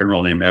greatest rock and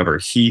roll name ever,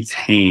 Heath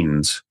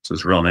Haynes, is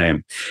his real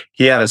name.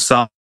 He had a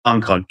song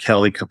called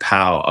Kelly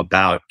Kapow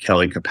about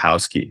Kelly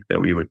Kapowski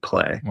that we would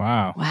play.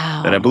 Wow.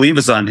 That I believe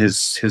is on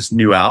his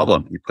new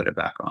album. He put it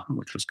back on,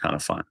 which was kind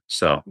of fun.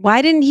 So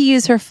why didn't he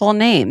use her full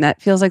name?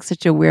 That feels like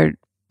such a weird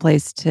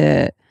place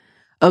to.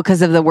 Oh,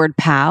 because of the word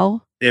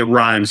 "pow." It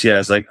rhymes, yeah.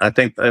 It's like, I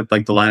think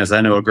like the line is,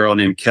 "I know a girl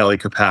named Kelly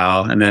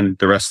Kapow," and then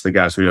the rest of the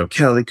guys would go,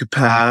 "Kelly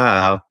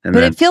Kapow." And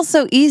but then, it feels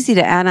so easy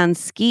to add on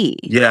ski.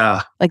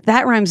 yeah, Like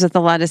that rhymes with a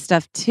lot of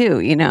stuff too,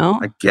 you know?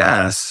 I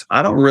guess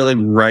I don't really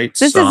write.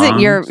 This songs.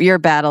 isn't your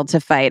battle to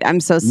fight. I'm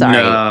so sorry.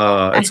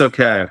 No, it's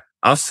okay.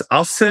 I'll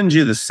send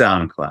you the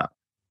SoundCloud.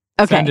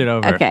 Okay. Send it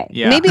over. Okay.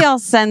 Yeah. Maybe I'll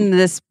send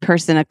this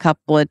person a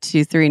couple of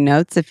 2-3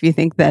 notes if you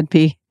think that'd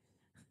be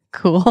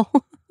cool.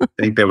 I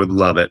think they would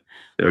love it.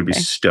 They would be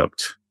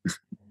stoked.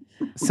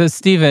 So,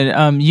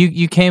 Stephen,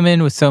 you came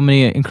in with so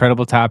many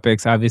incredible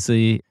topics.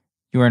 Obviously,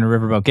 you were in a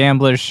Riverboat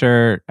Gamblers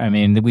shirt. I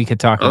mean, we could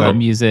talk about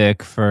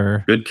music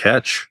for good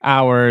catch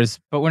hours,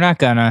 but we're not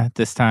gonna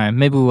this time.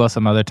 Maybe we will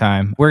some other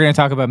time. We're gonna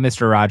talk about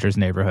Mr. Rogers'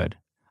 Neighborhood.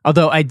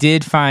 Although I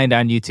did find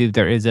on YouTube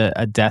there is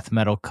a death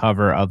metal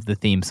cover of the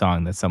theme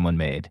song that someone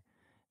made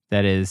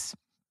that is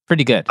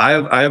pretty good.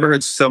 I ever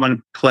heard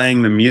someone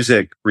playing the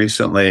music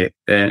recently,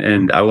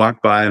 and I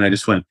walked by and I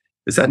just went,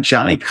 "Is that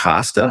Johnny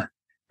Costa?"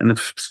 And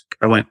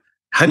I went,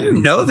 "How do you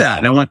know that?"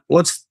 And I went, "Well,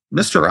 it's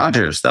Mr.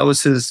 Rogers. That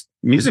was his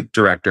music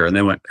director." And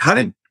they went,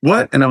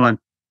 "What?" And I went,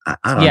 I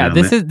don't know. Yeah,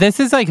 this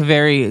is like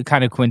very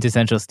kind of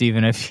quintessential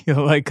Stephen, I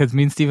feel like, because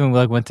me and Stephen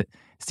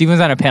Stephen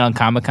was on a panel in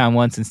Comic-Con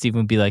once, and Stephen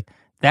would be like,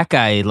 "That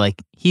guy,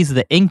 like, he's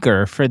the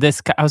inker for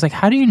this." I was like,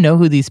 "How do you know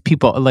who these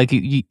people?" Like,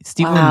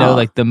 Stephen would know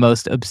like the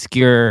most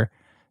obscure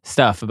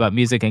stuff about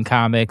music and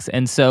comics.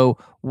 And so,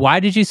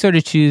 why did you sort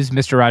of choose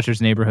Mr. Rogers'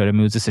 Neighborhood? I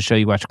mean, was this a show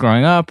you watched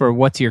growing up, or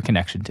what's your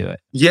connection to it?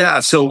 Yeah,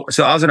 so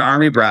I was an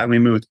Army brat, and we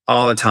moved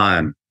all the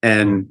time,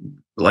 and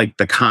like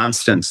the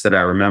constants that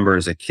I remember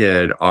as a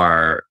kid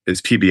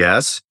is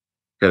PBS,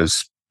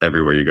 because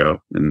everywhere you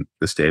go in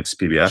the States,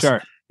 PBS.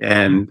 Sure.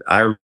 And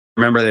I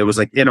remember it was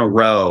like in a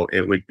row,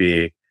 it would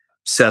be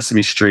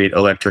Sesame Street,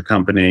 Electric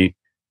Company,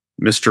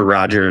 Mr.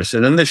 Rogers,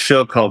 and then this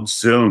show called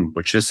Zoom,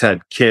 which just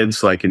had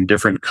kids like in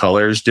different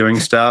colors doing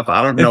stuff.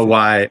 I don't know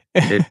why.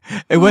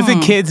 It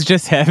wasn't kids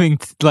just having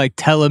like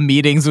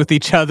tele-meetings with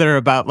each other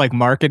about like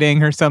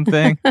marketing or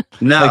something.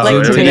 No,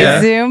 like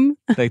today's Zoom.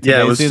 Like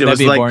today's it was, Zoom, it that'd was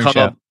be a like boring called,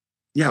 show.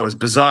 Yeah, it was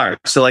bizarre.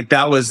 So like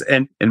that was,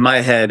 and in my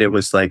head, it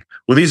was like,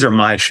 well, these are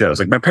my shows.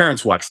 Like my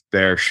parents watched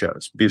their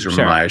shows. These are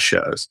my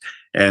shows.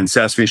 And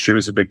Sesame Street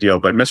was a big deal.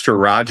 But Mr.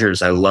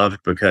 Rogers, I loved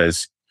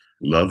because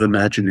love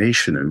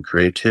imagination and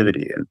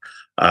creativity.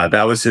 And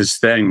that was his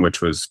thing, which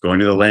was going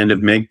to the land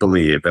of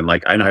make-believe. And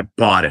like, I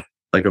bought it.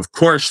 Like, of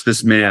course,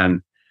 this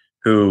man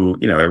who,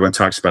 you know, everyone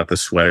talks about the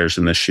sweaters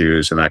and the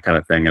shoes and that kind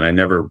of thing. And I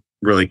never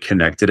really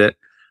connected it.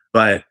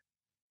 But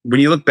when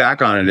you look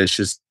back on it, it's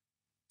just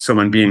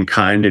someone being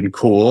kind and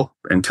cool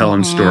and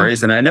telling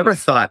stories. And I never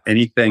thought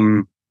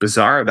anything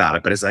bizarre about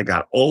it. But as I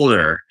got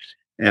older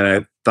and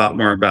I thought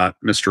more about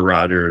Mr.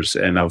 Rogers,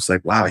 and I was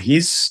like, wow,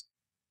 he's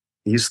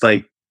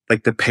like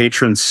the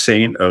patron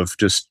saint of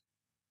just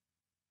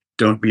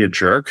don't be a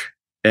jerk.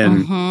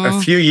 And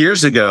a few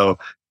years ago,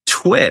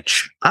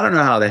 Twitch, I don't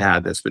know how they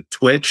had this, but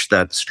Twitch,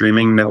 that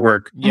streaming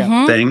network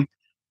thing,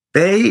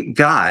 they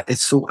got, I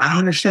don't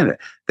understand it.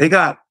 They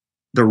got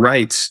the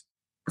rights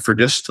for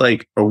just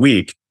like a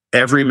week,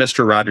 every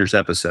Mr. Rogers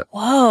episode.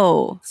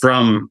 Whoa.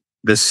 From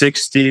the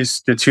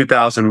 60s to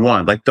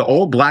 2001, like the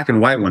old black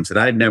and white ones that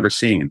I had never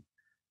seen.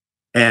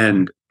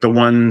 And the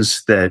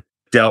ones that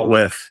dealt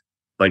with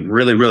like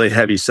really, really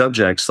heavy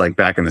subjects, like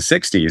back in the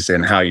 60s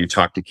and how you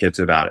talk to kids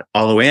about it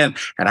all the way in.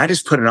 And I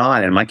just put it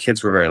on, and my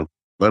kids were very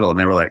little, and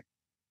they were like,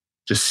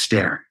 just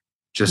staring,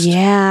 just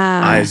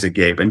eyes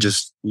agape, and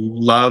just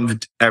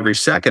loved every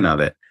second of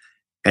it.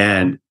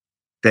 And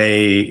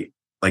they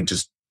like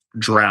just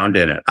drowned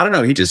in it. I don't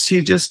know.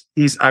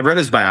 I read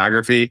his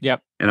biography.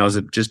 Yep. And I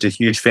was just a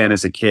huge fan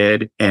as a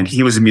kid. And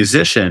he was a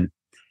musician,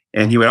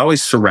 and he would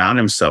always surround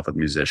himself with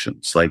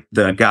musicians. Like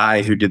the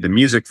guy who did the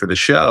music for the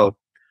show,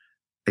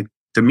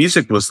 the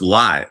music was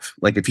live.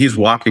 Like if he's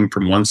walking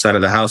from one side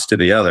of the house to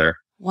the other,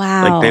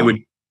 wow.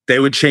 Like they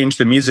would change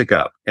the music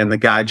up. And the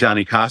guy,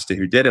 Johnny Costa,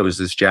 who did it, was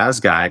this jazz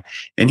guy.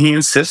 And he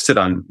insisted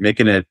on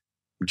making it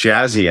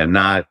jazzy and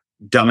not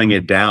dumbing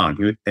it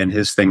down. And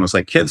his thing was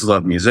like, kids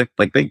love music.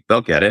 Like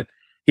they'll get it.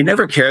 he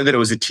never cared that it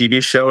was a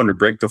TV show and to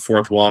break the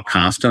fourth wall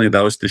constantly.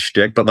 That was the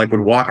shtick. But like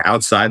would walk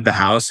outside the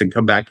house and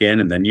come back in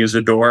and then use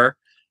a door.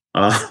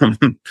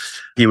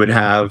 He would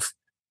have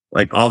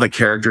like all the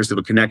characters that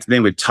would connect. And they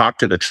would talk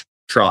to the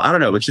troll. I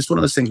don't know. It's just one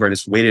of those things where I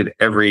just waited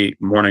every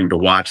morning to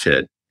watch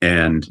it.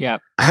 And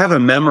I have a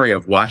memory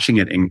of watching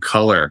it in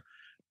color,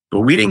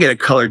 but we didn't get a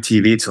color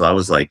TV till I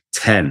was like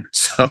 10.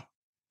 So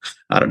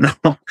I don't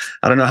know.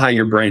 I don't know how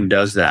your brain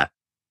does that,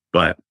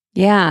 but.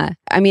 Yeah.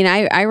 I mean,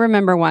 I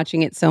remember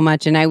watching it so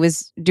much, and I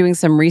was doing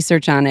some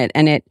research on it,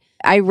 and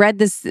I read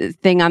this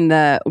thing on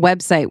the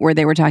website where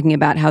they were talking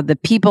about how the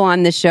people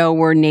on the show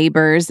were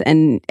neighbors,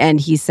 and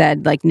he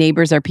said like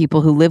neighbors are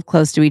people who live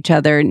close to each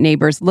other.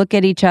 Neighbors look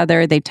at each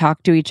other, they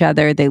talk to each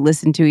other, they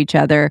listen to each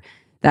other.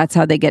 That's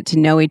how they get to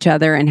know each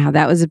other, and how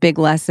that was a big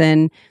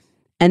lesson.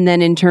 And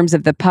then in terms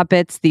of the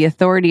puppets, the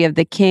authority of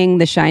the king,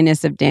 the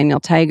shyness of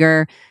Daniel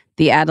Tiger,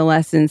 the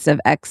adolescence of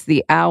X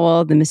the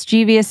Owl, the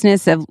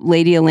mischievousness of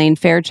Lady Elaine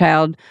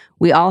Fairchild.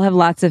 We all have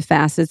lots of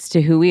facets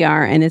to who we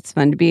are, and it's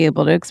fun to be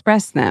able to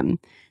express them.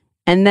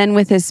 And then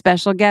with his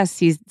special guests,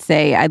 he'd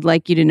say, I'd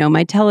like you to know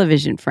my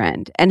television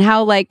friend. And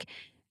how like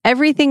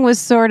everything was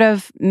sort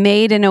of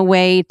made in a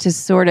way to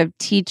sort of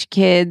teach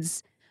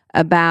kids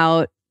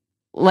about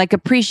like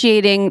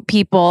appreciating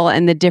people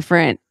and the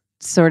different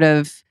sort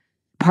of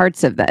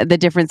parts of the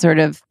different sort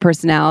of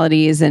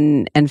personalities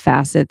and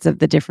facets of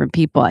the different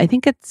people. I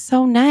think it's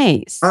so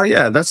nice. Oh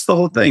yeah, that's the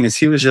whole thing. Is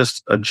he was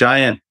just a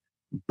giant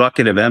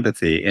bucket of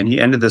empathy, and he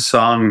ended the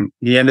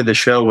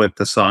show with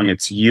the song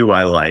 "It's You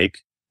I Like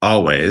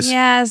Always."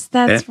 Yes,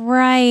 that's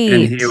right.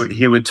 And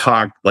he would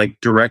talk like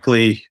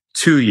directly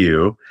to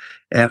you.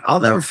 And I'll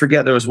never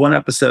forget, there was one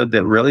episode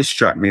that really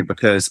struck me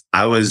because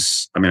I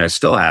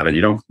still have it. You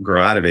don't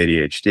grow out of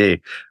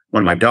ADHD.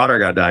 When my daughter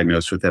got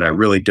diagnosed with it, I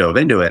really dove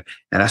into it.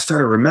 And I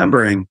started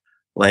remembering,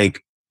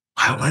 like,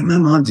 why did my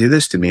mom do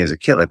this to me as a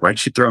kid? Like, why'd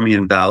she throw me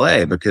in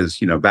ballet? Because,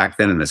 back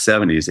then in the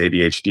 70s,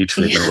 ADHD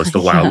treatment was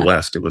the Wild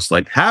West. It was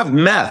like, have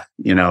meth,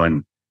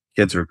 and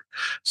kids were.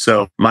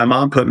 So my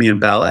mom put me in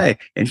ballet,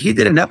 and he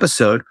did an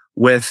episode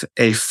with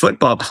a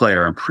football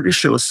player. I'm pretty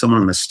sure it was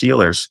someone on the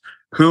Steelers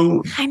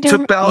who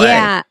took ballet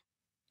and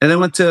then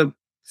went to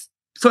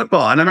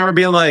football. And I remember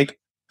being like,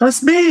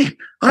 that's me.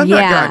 I'm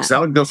that guy. Because I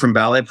would go from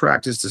ballet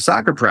practice to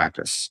soccer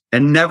practice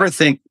and never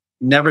think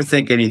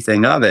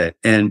anything of it.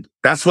 And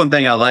that's one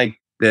thing I like,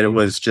 that it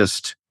was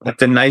just like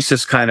the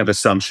nicest kind of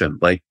assumption.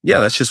 Like, yeah,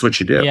 that's just what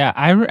you do. Yeah,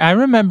 I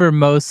remember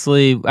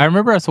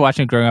us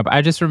watching it growing up.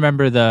 I just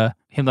remember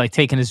him like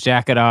taking his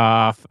jacket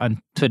off and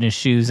putting his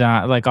shoes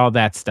on, like all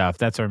that stuff.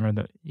 That's what I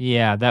remember.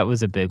 Yeah, that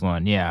was a big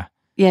one. Yeah.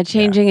 Yeah,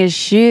 changing his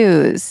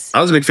shoes.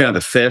 I was a big fan of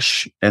the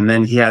fish. And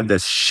then he had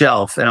this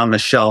shelf, and on the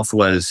shelf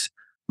was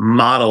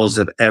models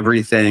of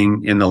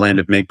everything in the land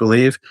of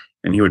make-believe.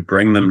 And he would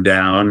bring them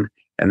down,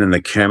 and then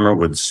the camera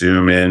would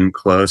zoom in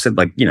close. And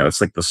like,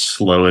 it's like the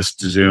slowest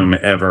zoom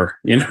ever,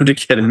 to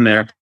get in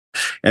there.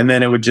 And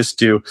then it would just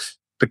do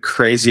the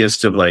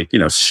craziest of like,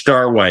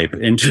 star wipe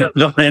into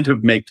the land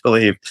of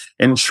make-believe.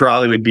 And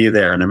Trolley would be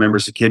there. And I remember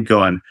as a kid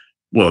going,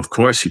 well, of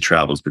course he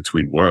travels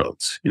between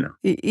worlds,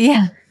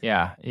 Yeah.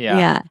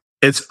 Yeah.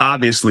 It's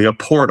obviously a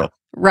portal.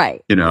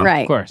 Right.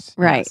 Right. Of course.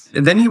 Right. Yes.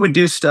 And then he would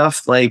do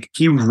stuff like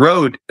he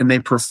wrote and they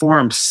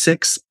performed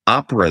 6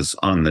 operas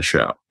on the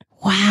show.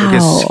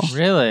 Wow.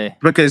 Really?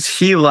 Because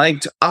he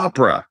liked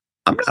opera.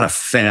 I'm not a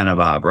fan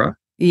of opera.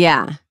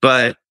 Yeah.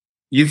 But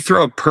you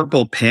throw a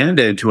Purple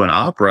Panda into an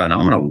opera and I'm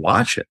going to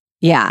watch it.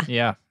 Yeah.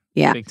 Yeah.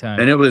 Yeah. Big time.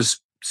 And it was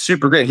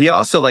super great. He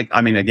also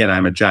again,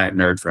 I'm a giant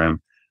nerd for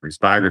him. His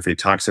biography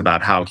talks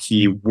about how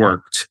he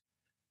worked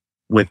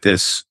with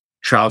this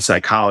child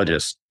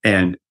psychologist,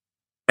 and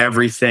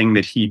everything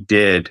that he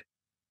did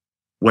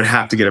would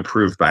have to get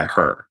approved by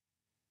her.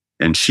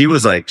 And she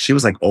was like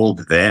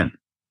old then.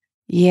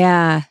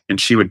 Yeah.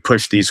 And she would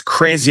push these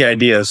crazy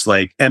ideas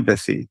like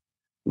empathy.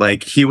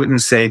 Like he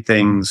wouldn't say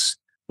things,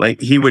 like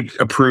he would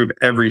approve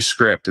every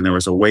script, and there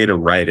was a way to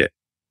write it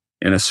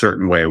in a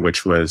certain way,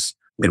 which was,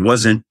 it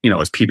wasn't, it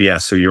was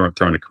PBS, so you weren't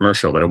throwing a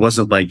commercial, but it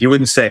wasn't like, you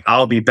wouldn't say,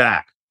 I'll be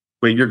back.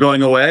 Wait, you're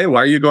going away? Why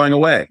are you going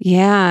away?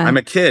 Yeah. I'm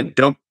a kid.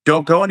 Don't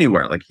go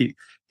anywhere. Like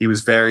he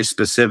was very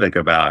specific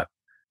about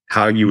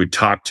how you would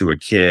talk to a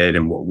kid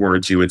and what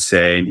words you would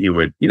say. And he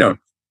would,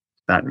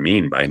 not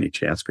mean by any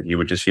chance, but he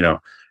would just,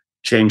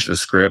 change the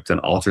script and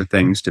alter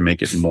things to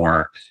make it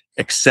more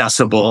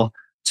accessible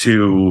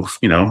to,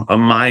 a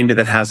mind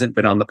that hasn't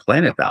been on the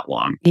planet that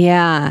long.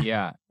 Yeah.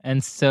 Yeah.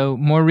 And so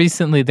more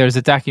recently, there's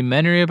a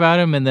documentary about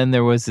him, and then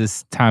there was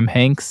this Tom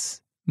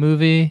Hanks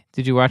movie.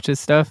 Did you watch this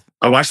stuff?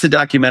 I watched the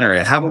documentary.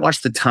 I haven't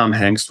watched the Tom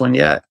Hanks one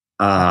yet.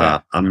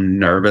 Okay. I'm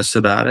nervous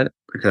about it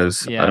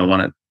because I don't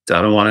want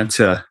it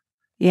to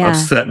Yeah.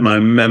 upset my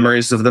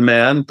memories of the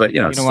man. But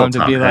You it's don't still want him to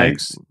Tom be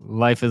Hanks. like,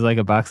 life is like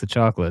a box of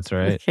chocolates,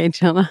 right? Okay,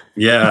 Jonah.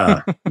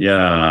 Yeah,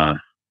 yeah,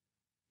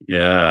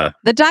 yeah.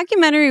 The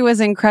documentary was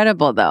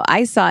incredible, though.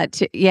 I saw it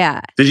too.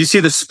 Yeah. Did you see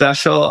the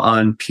special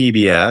on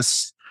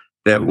PBS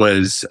that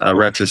was a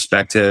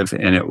retrospective?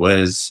 And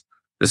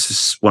this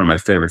is one of my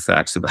favorite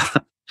facts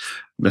about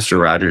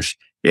Mr. Rogers.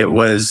 It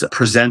was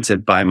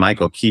presented by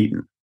Michael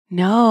Keaton.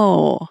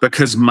 No.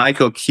 Because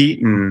Michael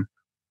Keaton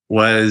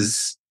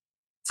was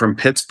from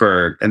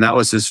Pittsburgh, and that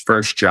was his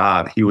first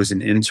job. He was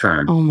an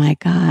intern. Oh my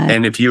God.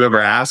 And if you ever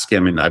ask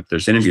him, and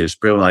there's interviews,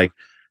 people are like,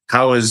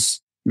 how is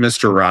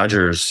Mr.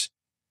 Rogers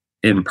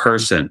in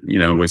person? You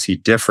know, was he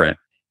different?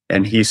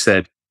 And he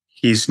said,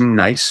 he's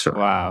nicer.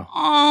 Wow.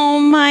 Oh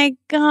my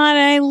God.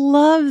 I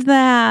love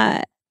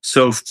that.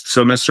 So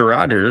Mr.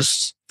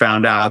 Rogers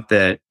found out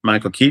that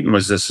Michael Keaton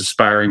was this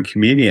aspiring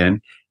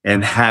comedian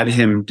and had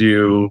him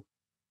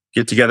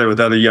get together with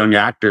other young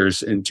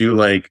actors and do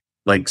like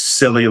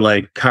silly,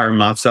 like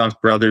Karamazov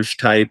Brothers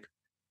type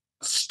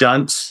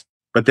stunts,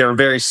 but they were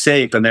very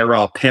safe and they were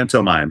all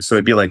pantomime. So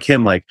it'd be like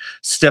him, like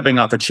stepping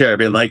off a chair,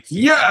 being like,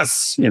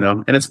 yes, you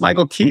know, and it's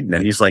Michael Keaton.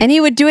 And he's like, and he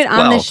would do it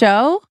on the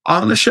show?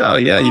 On the show.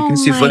 Yeah. You can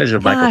see footage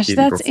of Michael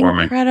Keaton performing.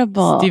 That's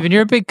incredible. Steven,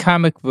 you're a big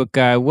comic book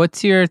guy.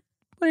 What are your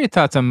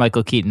thoughts on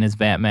Michael Keaton as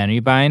Batman? Are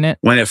you buying it?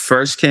 When it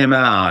first came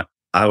out,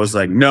 I was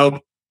like,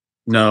 nope,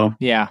 no.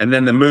 Yeah. And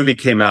then the movie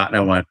came out and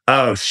I went,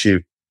 oh,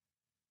 shoot.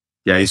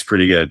 Yeah, he's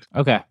pretty good.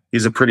 Okay.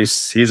 He's a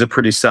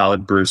pretty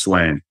solid Bruce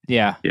Wayne.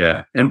 Yeah.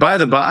 Yeah. And by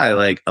the by,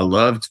 like, I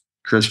loved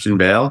Christian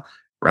Bale.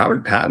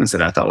 Robert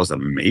Pattinson, I thought, was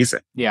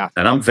amazing. Yeah.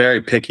 And I'm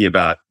very picky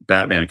about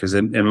Batman because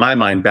in my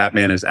mind,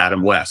 Batman is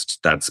Adam West.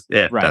 That's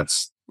it. Right.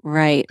 That's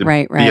right.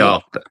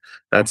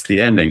 That's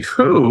the ending.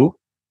 Who,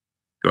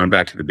 going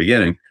back to the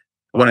beginning,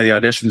 one of the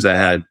auditions I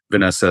had,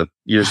 Vanessa,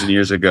 years and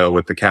years ago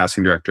with the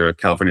casting director of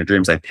California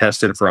Dreams, I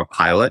tested it for a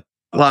pilot.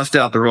 Lost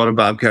out the role of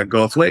Bobcat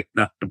Goldthwait,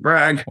 not to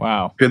brag.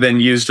 Wow. Who then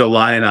used a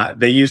line.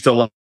 They used a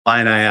line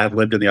I had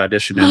lived in the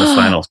audition in the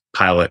final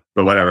pilot,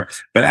 but whatever.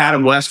 But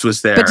Adam West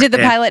was there. But did the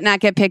pilot not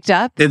get picked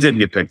up? It didn't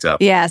get picked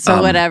up. Yeah.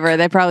 So whatever.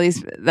 They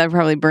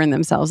probably burned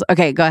themselves.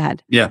 Okay, go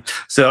ahead. Yeah.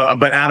 So,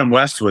 but Adam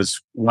West was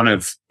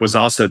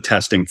also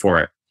testing for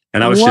it,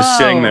 and I was just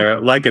sitting there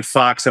like at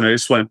Fox, and I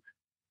just went,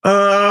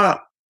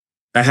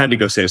 I had to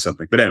go say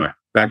something. But anyway,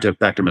 back to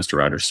Mr.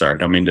 Rogers. Sorry, I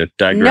don't mean to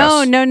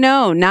digress.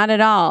 No, not at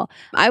all.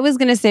 I was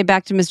going to say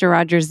back to Mr.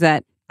 Rogers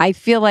that I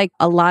feel like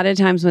a lot of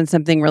times when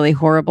something really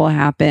horrible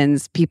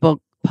happens, people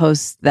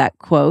post that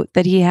quote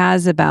that he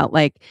has about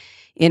like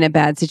in a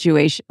bad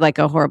situation, like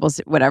a horrible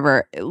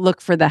whatever, look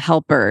for the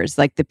helpers,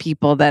 like the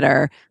people that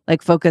are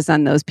like focus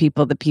on those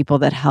people, the people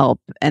that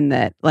help and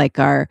that like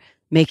are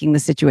making the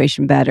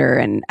situation better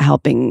and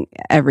helping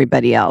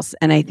everybody else.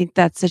 And I think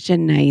that's such a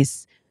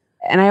nice.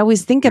 And I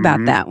always think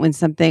about that when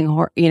something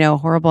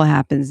horrible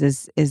happens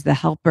is the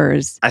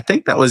helpers. I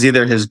think that was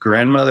either his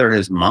grandmother or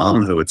his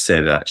mom who would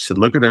say that. She said,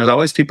 look, there's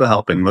always people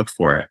helping, look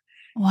for it.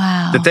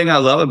 Wow. The thing I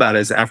love about it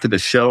is after the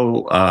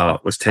show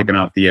was taken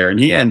off the air and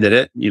he ended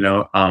it,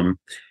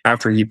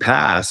 after he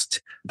passed,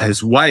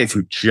 his wife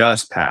who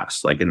just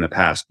passed, like in the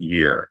past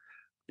year,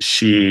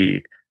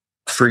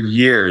 for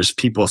years,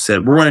 people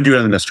said, we're going to do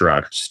another Mr.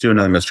 Rogers, do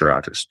another Mr.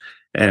 Rogers.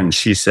 And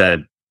she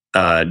said,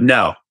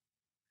 no.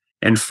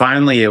 And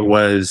finally, it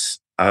was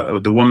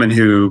the woman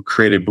who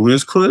created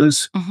Blue's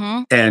Clues.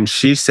 Mm-hmm. And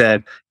she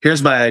said,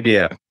 here's my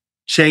idea.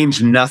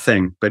 Change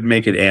nothing, but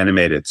make it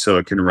animated so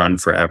it can run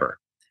forever.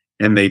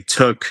 And they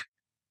took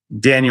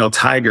Daniel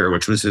Tiger,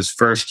 which was his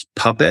first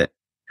puppet,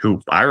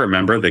 who I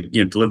remember that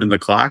lived in the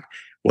clock.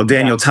 Well,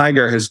 Daniel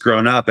Tiger has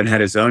grown up and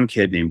had his own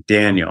kid named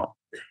Daniel.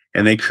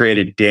 And they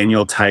created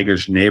Daniel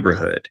Tiger's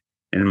Neighborhood.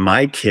 And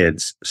my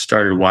kids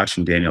started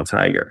watching Daniel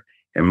Tiger.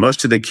 And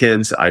most of the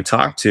kids I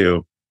talked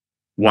to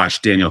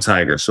watch Daniel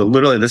Tiger. So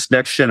literally this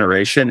next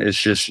generation is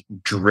just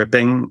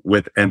dripping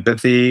with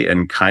empathy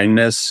and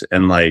kindness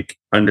and like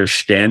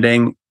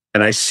understanding.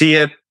 And I see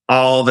it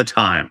all the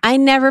time. I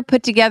never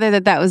put together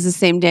that was the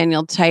same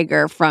Daniel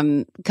Tiger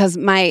because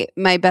my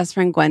best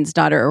friend Gwen's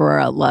daughter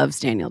Aurora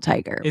loves Daniel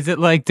Tiger. Is it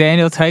like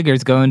Daniel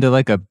Tiger's going to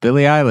like a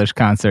Billie Eilish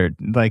concert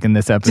like in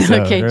this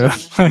episode? Okay,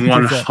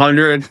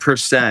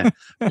 100%.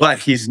 But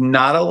he's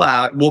not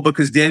allowed. Well,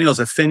 because Daniel's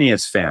a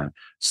Phineas fan.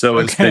 So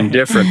it's been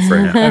different for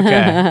him. Okay.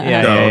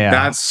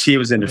 Yeah. He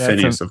was into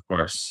Phineas, of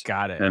course.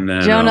 Got it. And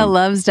then Jonah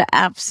loves to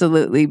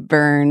absolutely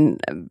burn,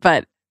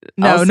 but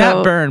no, also,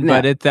 not burn,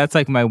 but that's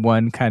like my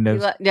one kind of.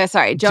 Jonah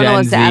Gen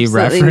loves to Z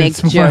absolutely make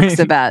reference jokes point.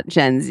 about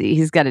Gen Z.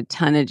 He's got a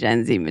ton of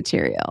Gen Z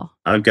material.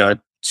 I've got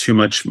too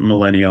much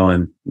millennial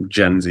and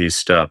Gen Z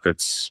stuff.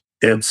 It's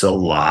a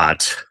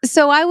lot.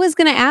 So I was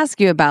going to ask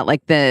you about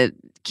like the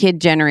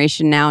kid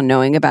generation now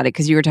knowing about it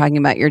because you were talking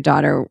about your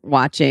daughter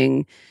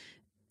watching.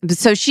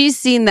 So she's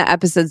seen the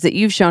episodes that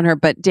you've shown her,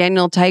 but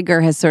Daniel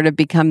Tiger has sort of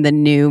become the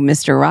new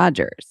Mr.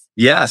 Rogers.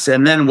 Yes.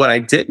 And then what I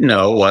didn't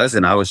know was,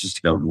 and I was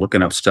just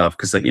looking up stuff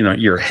because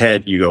your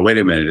head, you go, wait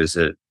a minute,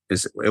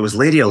 it was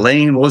Lady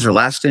Elaine? What was her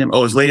last name? Oh,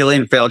 it was Lady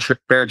Elaine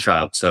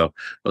Fairchild. So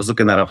I was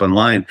looking that up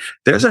online.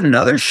 There's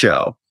another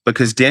show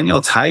because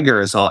Daniel Tiger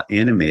is all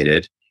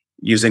animated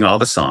using all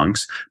the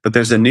songs, but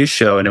there's a new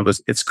show and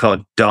it's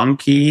called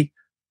Donkey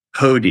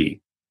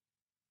Hody.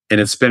 And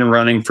it's been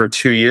running for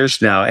 2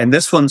 years now. And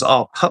this one's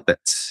all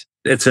puppets.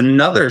 it's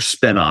another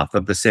spinoff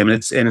of the same.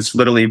 It's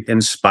literally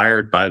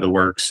inspired by the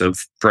works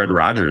of Fred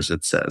Rogers,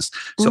 it says.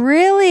 So,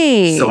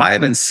 really? So I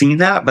haven't seen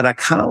that, but I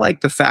kind of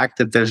like the fact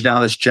that there's now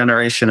this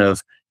generation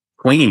of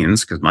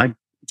tweens, because my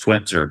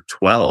twins are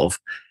 12,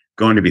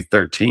 going to be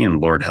 13,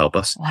 Lord help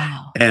us.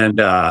 Wow. And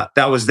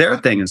that was their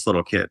thing as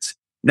little kids.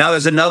 Now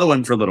there's another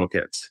one for little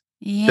kids.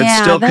 Yeah,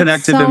 It's still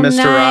connected to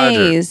Mr.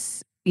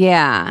 Rogers.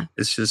 Yeah.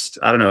 It's just,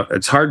 I don't know.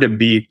 It's hard to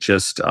beat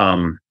just,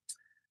 well,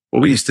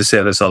 we used to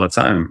say this all the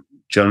time,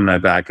 Joan and I,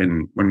 back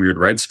when we would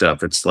write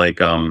stuff. It's like,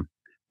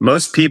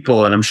 most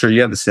people, and I'm sure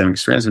you have the same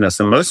experience,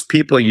 Vanessa, most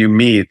people you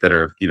meet that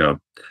are,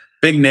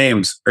 big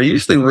names are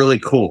usually really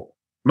cool.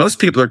 Most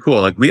people are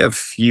cool. Like we have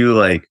few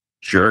like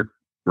jerk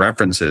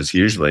references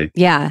usually.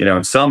 Yeah.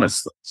 And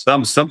sometimes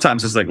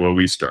it's like, well,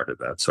 we started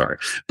that. Sorry.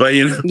 But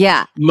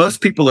yeah,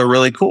 most people are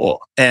really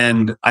cool.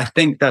 And I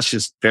think that's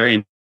just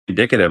very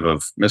indicative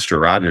of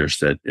Mr. Rogers,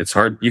 that it's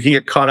hard. You can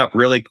get caught up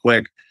really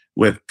quick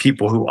with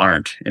people who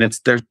aren't. And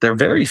they're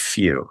very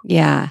few.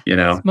 Yeah.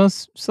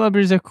 Most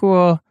celebrities are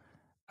cool.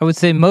 I would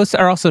say most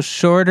are also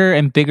shorter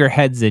and bigger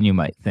heads than you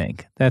might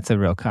think. That's a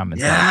real common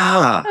thing.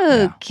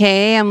 Yeah.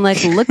 Okay. I'm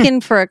like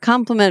looking for a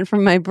compliment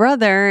from my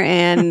brother,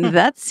 and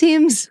that's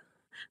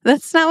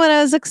not what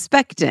I was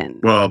expecting.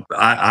 Well,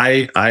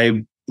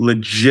 I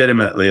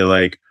legitimately,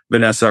 like,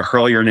 Vanessa,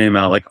 hurl your name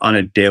out like on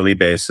a daily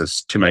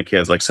basis to my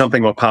kids. Like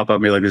something will pop up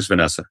and be like, "This is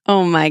Vanessa."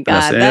 Oh my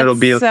God. And it'll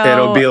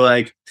be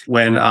like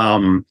when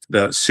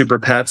the Super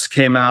Pets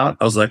came out.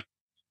 I was like,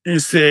 "You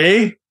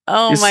see?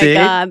 Oh my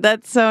God,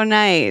 that's so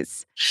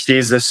nice."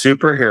 She's a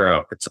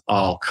superhero. It's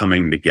all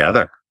coming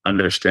together.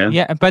 Understand?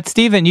 Yeah, but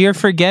Stephen, you're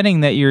forgetting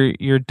that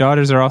your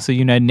daughters are also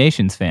United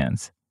Nations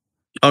fans.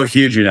 Oh,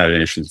 huge United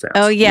Nations fans.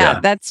 Oh yeah.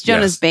 That's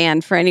Jonah's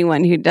band for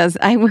anyone who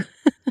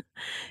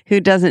who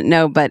doesn't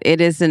know, but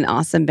it is an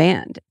awesome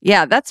band.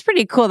 Yeah, that's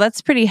pretty cool.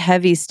 That's pretty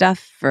heavy stuff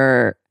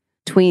for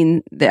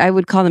tween. I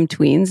would call them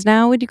tweens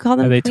now. Would you call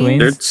them? Are they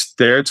tweens?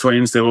 They're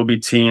tweens. They will be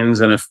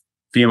teens in a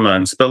few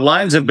months. But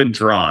lines have been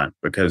drawn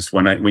because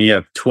when you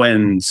have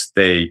twins,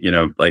 they,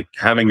 like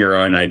having your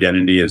own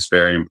identity is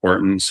very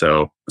important.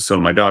 So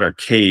my daughter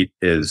Kate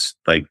is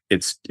like,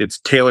 it's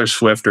Taylor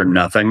Swift or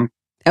nothing.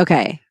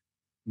 Okay.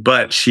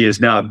 But she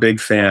is now a big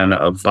fan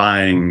of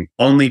buying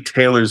only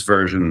Taylor's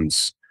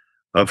versions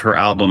of her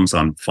albums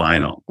on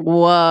vinyl.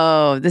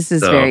 Whoa, this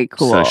is very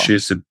cool. So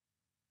she's a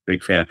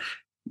big fan.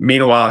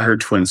 Meanwhile, her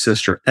twin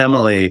sister,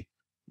 Emily,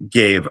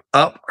 gave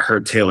up her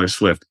Taylor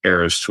Swift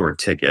Eras Tour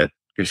ticket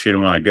because she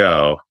didn't want to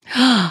go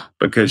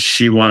because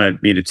she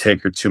wanted me to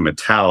take her to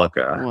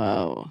Metallica.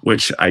 Whoa.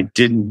 Which I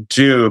didn't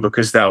do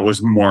because that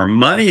was more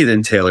money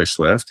than Taylor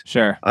Swift.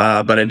 Sure.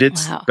 But I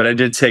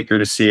did take her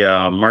to see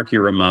Marky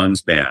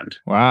Ramone's band.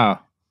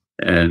 Wow.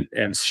 And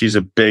she's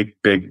a big,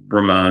 big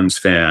Ramones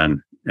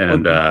fan.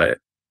 And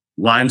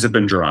lines have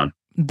been drawn.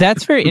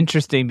 That's very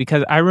interesting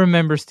because I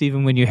remember,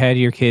 Stephen, when you had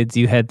your kids,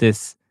 you had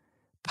this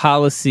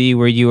policy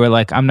where you were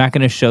like, I'm not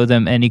going to show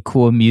them any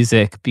cool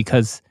music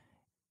because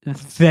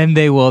then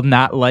they will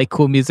not like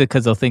cool music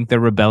because they'll think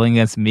they're rebelling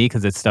against me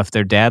because it's stuff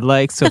their dad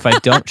likes. So if I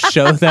don't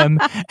show them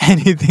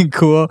anything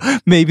cool,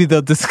 maybe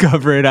they'll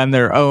discover it on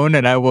their own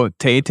and I won't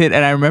taint it.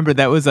 And I remember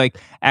that was like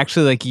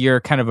actually like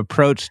your kind of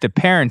approach to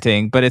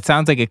parenting, but it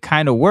sounds like it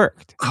kind of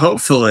worked.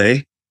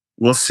 Hopefully.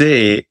 We'll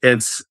see.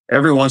 It's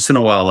every once in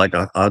a while, like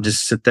I'll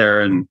just sit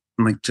there and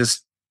I'm like,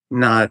 just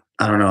not,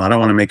 I don't know. I don't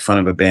want to make fun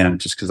of a band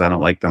just because I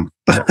don't like them.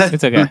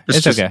 It's okay.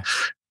 It's okay.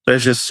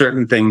 There's just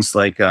certain things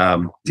like,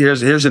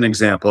 here's an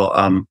example.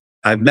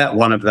 I've met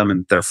one of them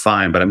and they're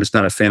fine, but I'm just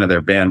not a fan of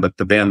their band, but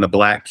the band, the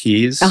Black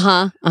Keys.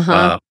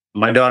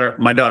 My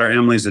daughter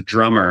Emily's a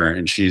drummer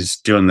and she's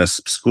doing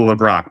this School of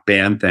Rock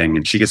band thing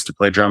and she gets to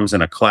play drums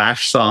in a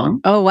Clash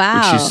song. Oh, wow.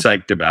 Which she's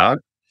psyched about.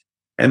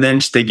 And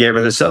then they gave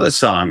her this other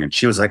song and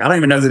she was like, I don't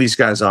even know who these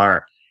guys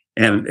are.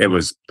 And it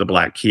was the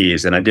Black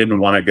Keys. And I didn't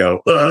want to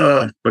go,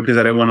 because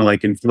I didn't want to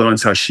like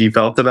influence how she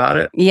felt about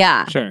it.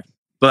 Yeah. Sure.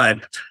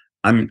 But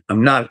I'm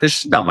not,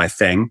 this is not my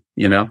thing,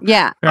 Yeah.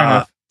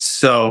 I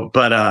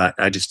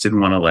just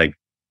didn't want to like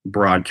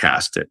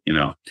broadcast it,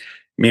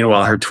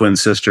 Meanwhile, her twin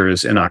sister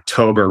is in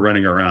October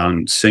running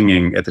around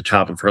singing at the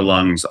top of her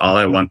lungs, All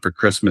I Want for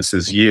Christmas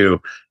Is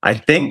You. I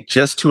think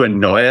just to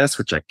annoy us,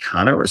 which I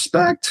kind of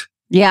respect.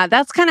 Yeah,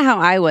 that's kind of how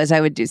I was. I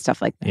would do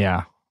stuff like that.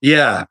 Yeah.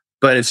 Yeah,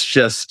 but it's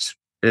just,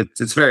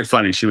 it's very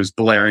funny. She was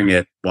blaring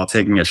it while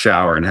taking a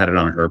shower and had it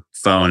on her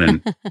phone.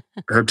 And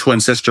her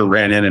twin sister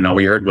ran in and all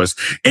we heard was,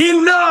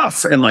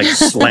 enough! And like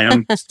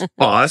slammed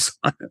pause.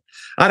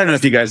 I don't know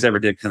if you guys ever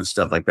did kind of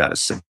stuff like that as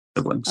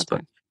siblings.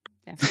 But.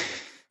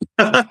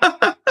 Yeah.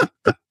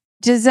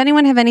 Does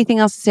anyone have anything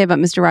else to say about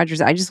Mr. Rogers?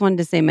 I just wanted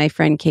to say my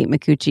friend Kate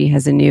Micucci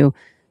has a new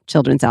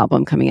children's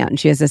album coming out and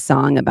she has a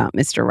song about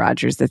Mr.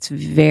 Rogers that's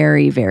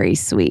very, very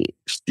sweet.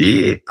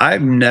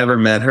 I've never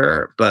met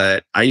her,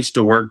 but I used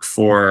to work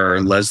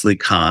for Leslie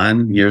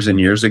Kahn years and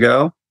years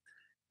ago.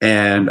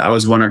 And I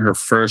was one of her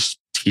first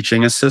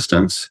teaching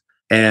assistants.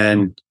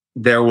 And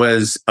there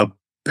was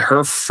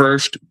her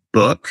first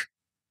book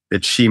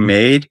that she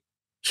made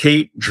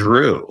Kate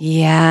Drew.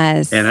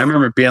 Yes. And I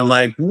remember being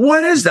like,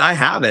 what is that? I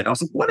have it. I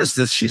was like, what is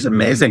this? She's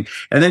amazing.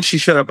 And then she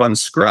showed up on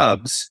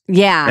Scrubs.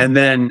 Yeah. And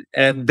then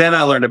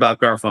I learned about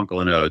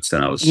Garfunkel and Oates,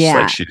 and I was just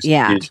like,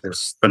 she's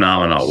just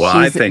phenomenal. Well,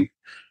 I think,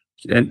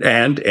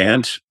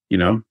 and you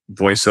know,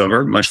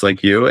 voiceover, much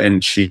like you,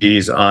 and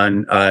she's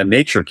on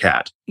Nature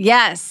Cat.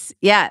 Yes.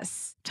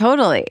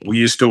 Totally. We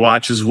used to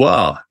watch as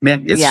well.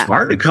 Man, it's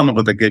hard to come up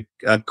with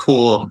a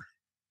cool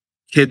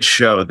kids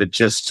show that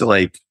just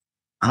like,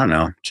 I don't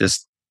know,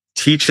 just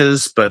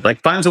teaches, but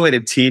like finds a way to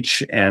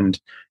teach and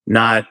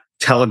not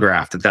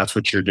telegraph that that's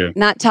what you're doing.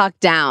 Not talk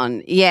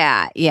down.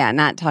 Yeah.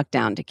 Not talk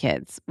down to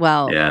kids.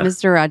 Well,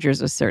 Mr.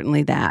 Rogers was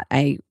certainly that.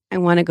 I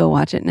want to go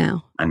watch it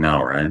now. I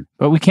know, right?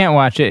 But we can't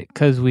watch it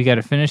because we got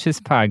to finish this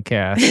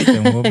podcast,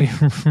 and we'll be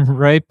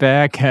right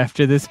back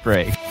after this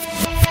break.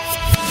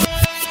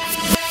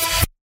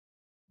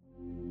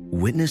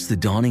 Witness the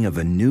dawning of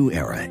a new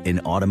era in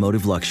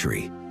automotive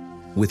luxury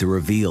with a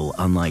reveal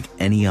unlike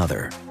any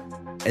other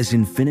as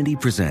Infiniti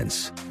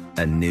presents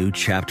a new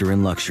chapter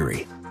in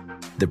luxury,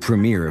 the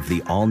premiere of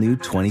the all-new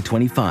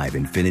 2025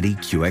 Infiniti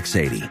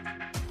QX80.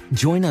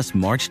 Join us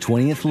March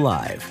 20th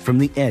live from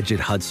the Edge at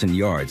Hudson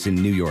Yards in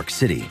New York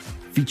City,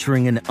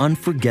 featuring an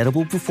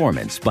unforgettable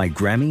performance by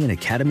Grammy and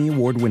Academy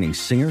Award-winning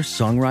singer,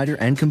 songwriter,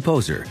 and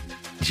composer,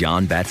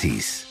 Jon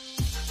Batiste.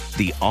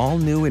 The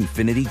all-new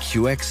Infiniti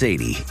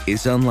QX80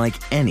 is unlike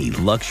any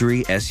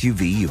luxury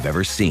SUV you've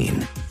ever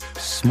seen.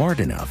 Smart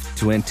enough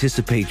to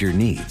anticipate your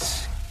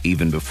needs,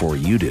 even before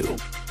you do.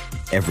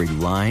 Every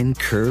line,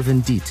 curve,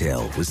 and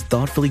detail was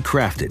thoughtfully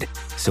crafted,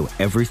 so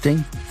everything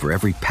for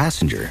every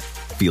passenger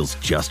feels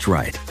just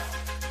right.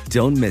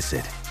 Don't miss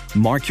it.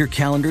 Mark your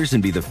calendars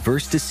and be the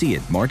first to see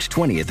it March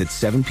 20th at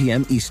 7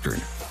 p.m.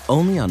 Eastern,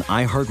 only on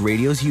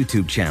iHeartRadio's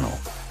YouTube channel.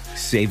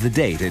 Save the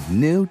date at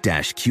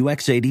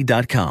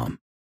new-QX80.com.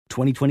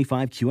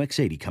 2025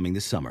 QX80 coming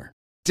this summer.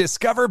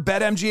 Discover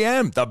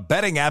BetMGM, the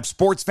betting app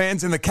sports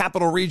fans in the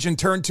capital region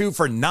turn to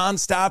for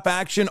nonstop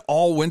action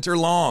all winter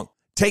long.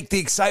 Take the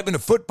excitement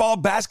of football,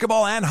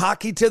 basketball, and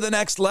hockey to the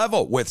next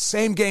level with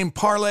same-game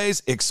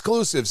parlays,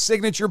 exclusive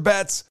signature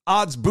bets,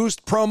 odds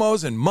boost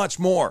promos, and much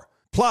more.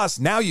 Plus,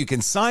 now you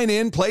can sign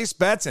in, place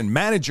bets, and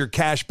manage your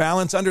cash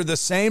balance under the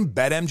same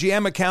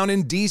BetMGM account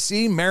in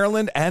D.C.,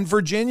 Maryland, and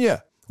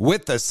Virginia.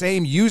 With the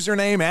same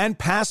username and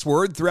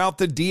password throughout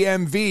the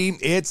DMV,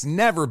 it's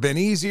never been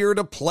easier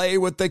to play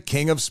with the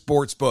king of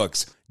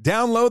sportsbooks.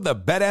 Download the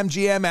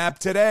BetMGM app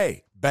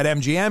today.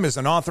 BetMGM is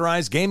an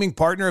authorized gaming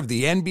partner of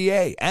the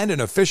NBA and an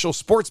official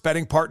sports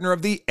betting partner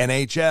of the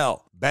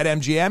NHL.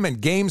 BetMGM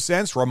and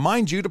GameSense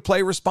remind you to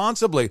play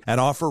responsibly and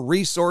offer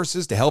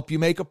resources to help you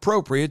make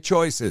appropriate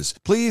choices.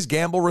 Please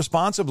gamble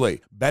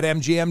responsibly.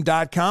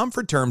 BetMGM.com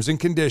for terms and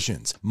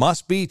conditions.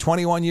 Must be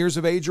 21 years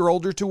of age or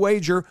older to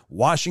wager.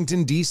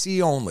 Washington,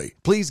 D.C. only.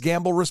 Please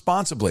gamble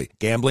responsibly.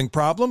 Gambling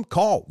problem?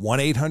 Call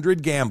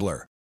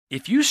 1-800-GAMBLER.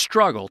 If you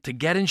struggle to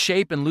get in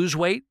shape and lose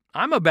weight,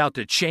 I'm about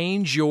to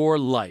change your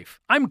life.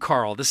 I'm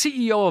Carl, the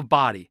CEO of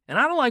Body, and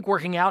I don't like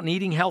working out and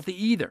eating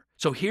healthy either.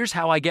 So here's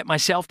how I get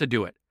myself to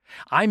do it.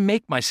 I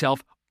make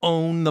myself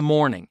own the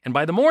morning. And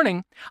by the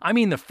morning, I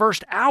mean the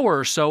first hour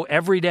or so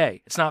every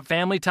day. It's not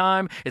family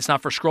time. It's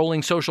not for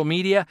scrolling social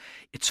media.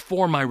 It's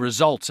for my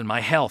results and my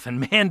health.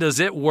 And man,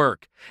 does it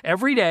work.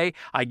 Every day,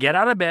 I get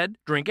out of bed,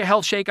 drink a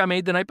health shake I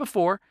made the night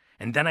before,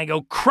 and then I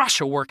go crush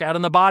a workout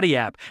in the Body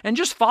app and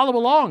just follow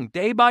along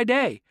day by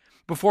day.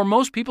 Before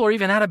most people are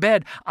even out of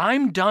bed,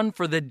 I'm done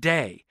for the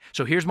day.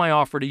 So here's my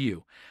offer to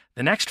you.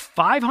 The next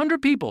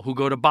 500 people who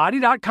go to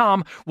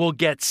Body.com will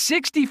get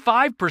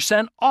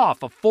 65%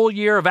 off a full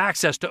year of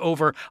access to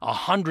over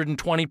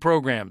 120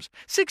 programs.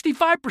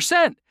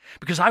 65%!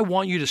 Because I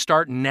want you to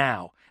start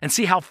now and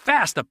see how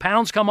fast the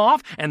pounds come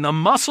off and the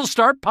muscles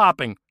start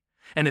popping.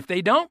 And if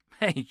they don't,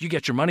 hey, you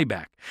get your money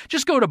back.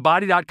 Just go to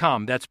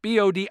Body.com, that's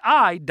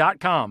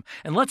BODI.com,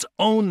 and let's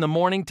own the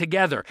morning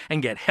together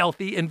and get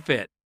healthy and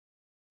fit.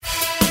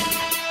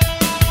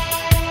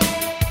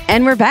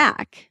 And we're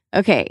back.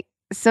 Okay.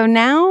 So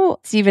now,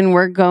 Stephen,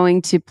 we're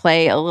going to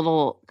play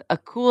a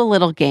cool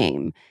little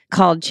game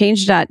called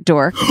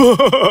Change.dork.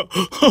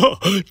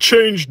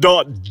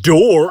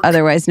 Change.dork.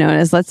 Otherwise known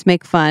as Let's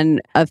Make Fun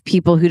of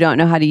People Who Don't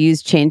Know How to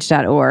Use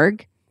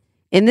Change.org.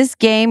 In this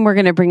game, we're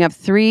going to bring up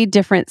 3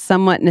 different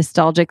somewhat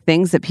nostalgic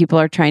things that people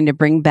are trying to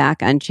bring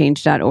back on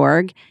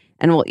Change.org,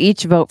 and we'll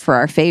each vote for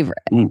our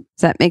favorite. Does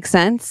that make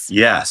sense?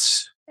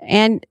 Yes.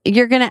 And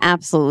you're going to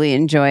absolutely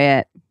enjoy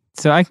it.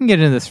 So I can get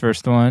into this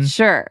first one.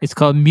 Sure. It's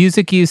called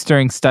Music Use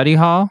During Study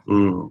Hall.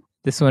 Ooh.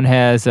 This one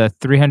has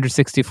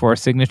 364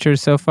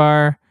 signatures so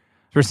far.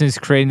 The person is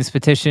creating this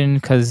petition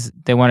because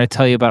they want to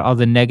tell you about all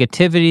the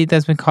negativity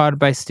that's been caused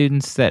by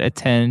students that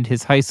attend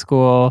his high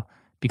school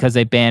because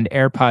they banned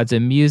AirPods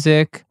and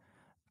music.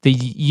 The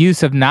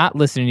use of not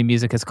listening to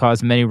music has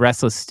caused many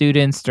restless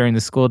students during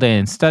the school day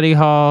in study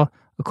hall.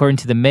 According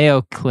to the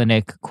Mayo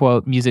Clinic,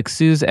 quote, music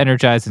soothes,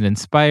 energizes, and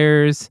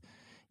inspires.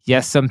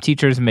 Yes, some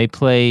teachers may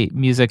play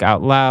music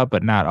out loud,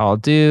 but not all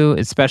do,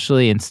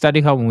 especially in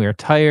study hall when we are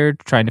tired,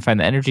 trying to find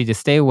the energy to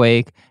stay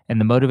awake and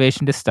the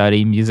motivation to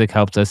study. Music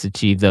helps us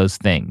achieve those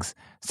things.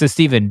 So,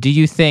 Stephen, do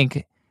you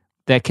think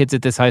that kids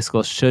at this high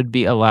school should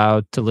be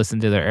allowed to listen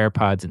to their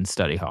AirPods in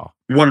study hall?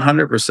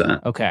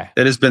 100%. Okay.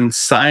 It has been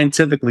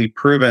scientifically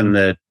proven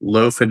that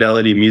low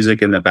fidelity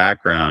music in the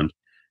background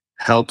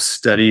helps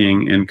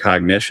studying and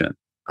cognition.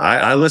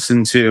 I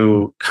listen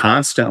to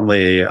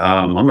constantly.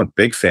 I'm a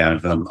big fan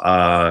of them.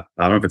 I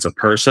don't know if it's a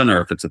person or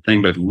if it's a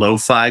thing, but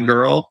Lo-Fi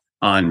Girl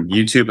on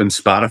YouTube and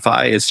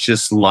Spotify. It's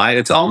just light.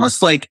 It's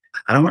almost like,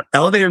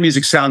 elevator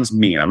music sounds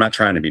mean. I'm not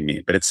trying to be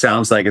mean, but it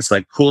sounds like it's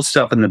like cool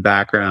stuff in the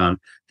background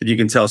that you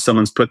can tell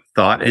someone's put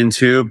thought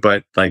into,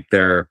 but like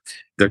they're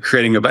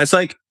creating it's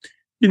like,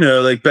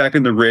 like back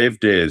in the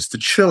rave days, the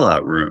chill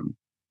out room.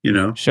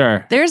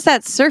 Sure. There's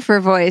that surfer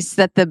voice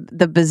that the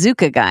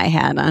bazooka guy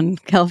had on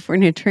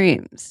California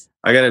Dreams.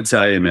 I got to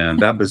tell you, man,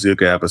 that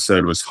bazooka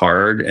episode was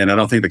hard, and I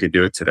don't think they could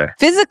do it today.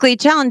 Physically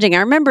challenging. I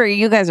remember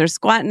you guys are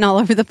squatting all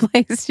over the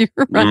place. You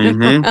were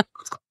running around.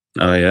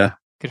 Oh, yeah.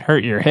 Could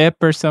hurt your hip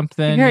or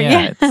something.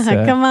 Yeah,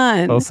 come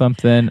on. Pull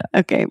something.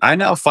 Okay. I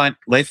now find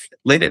late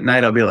at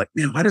night, I'll be like,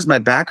 man, why does my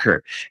back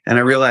hurt? And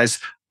I realize,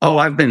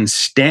 I've been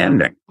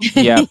standing.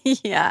 Yeah.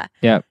 Yeah.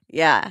 Yep.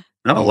 Yeah.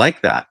 I don't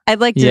like that. I'd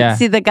like to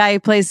see the guy who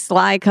plays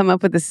Sly come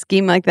up with a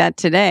scheme like that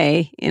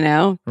today,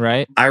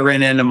 Right. I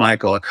ran into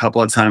Michael a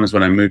couple of times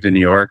when I moved to New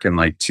York in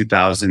like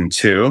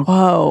 2002.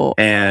 Whoa.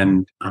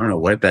 And I don't know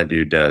what that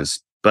dude does,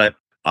 but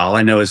all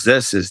I know is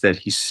that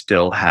he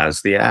still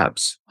has the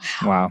abs.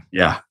 Wow.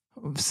 Yeah.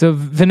 So,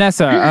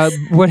 Vanessa,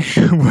 what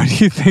do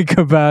you think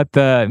about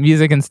the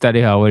music in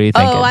study hall? What do you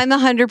think? Oh, I'm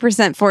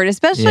 100% for it,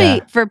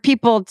 especially for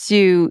people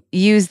to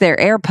use their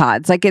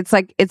AirPods.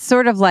 It's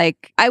sort of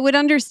like, I would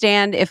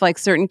understand if like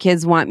certain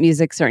kids want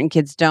music, certain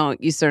kids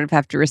don't. You sort of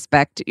have to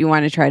you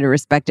want to try to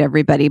respect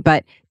everybody.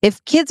 But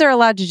if kids are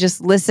allowed to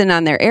just listen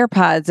on their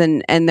AirPods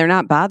and they're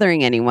not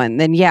bothering anyone,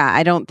 then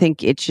I don't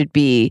think it should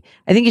be.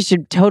 I think it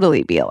should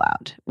totally be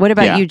allowed. What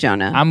about you,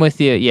 Jonah? I'm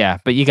with you. Yeah,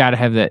 but you got to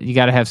have that. You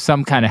got to have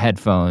some kind of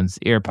headphones,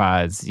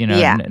 earpods.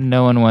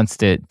 No one wants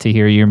to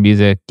hear your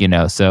music.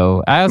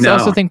 So I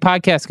also think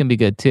podcasts can be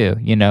good too.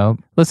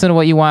 Listen to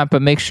what you want,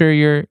 but make sure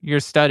you're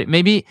studying.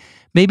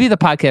 Maybe the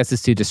podcast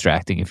is too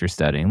distracting if you're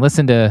studying.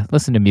 Listen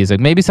to music,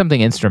 maybe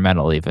something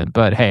instrumental even.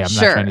 But hey, I'm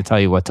not trying to tell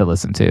you what to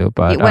listen to.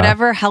 But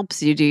whatever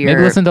helps you do your.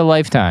 Maybe listen to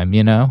Lifetime,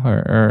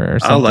 or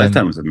something. Oh,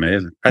 Lifetime is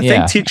amazing. I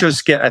think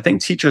teachers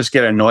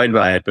get annoyed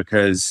by it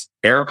because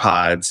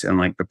AirPods and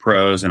like the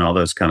Pros and all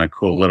those kind of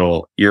cool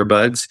little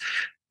earbuds.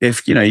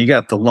 If you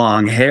got the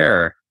long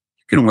hair,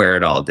 you can wear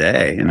it all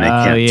day, and they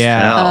can't tell.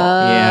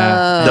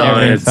 Yeah, So I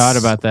never even thought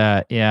about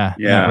that. Yeah,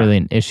 not really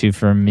an issue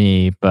for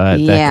me, but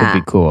that could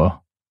be cool.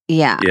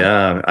 Yeah.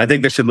 Yeah. I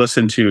think they should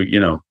listen to,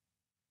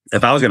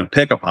 if I was going to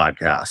pick a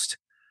podcast,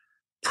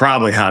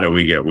 probably How Do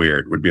We Get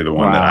Weird would be the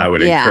one that I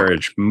would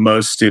encourage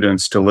most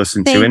students to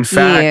listen to. In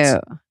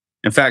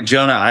fact,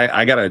 Jonah,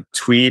 I got a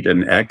tweet,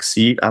 an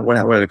what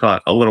do they call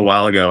it, a little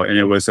while ago. And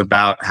it was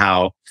about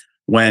how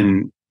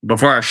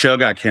before our show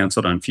got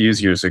canceled on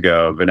Fuse years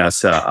ago,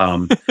 Vanessa,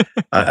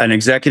 an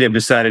executive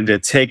decided to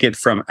take it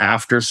from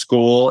after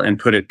school and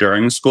put it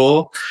during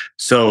school.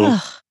 So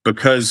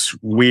because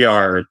we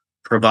are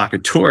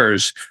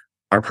provocateurs,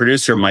 our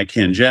producer, Mike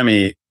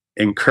Cangemi,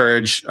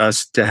 encouraged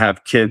us to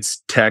have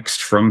kids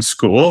text from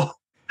school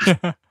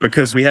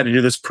because we had to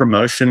do this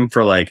promotion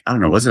for like, I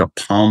don't know, was it a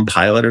Palm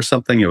Pilot or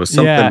something? It was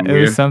something weird.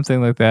 It was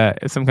something like that.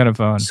 It's some kind of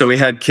phone. So we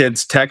had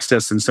kids text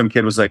us, and some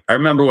kid was like, I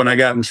remember when I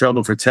got in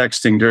trouble for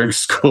texting during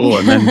school.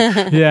 And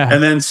then,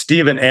 and then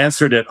Steven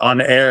answered it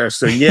on air.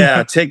 So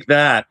take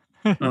that.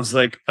 I was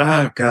like,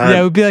 oh, God.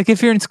 Yeah, it would be like,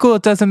 if you're in school,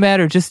 it doesn't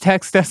matter. Just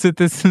text us at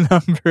this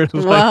number.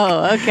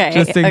 Whoa, okay.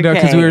 Just ignore,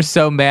 because we were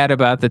so mad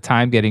about the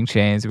time getting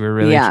changed. We were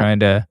really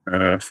trying to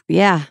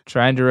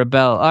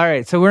rebel. All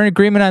right, so we're in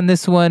agreement on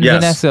this one. Yes.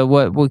 Vanessa,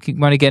 what want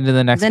to get into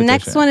the next petition?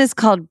 Next one is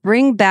called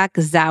Bring Back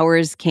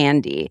Zauer's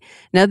Candy.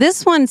 Now,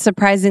 this one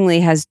surprisingly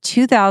has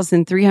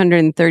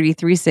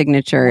 2,333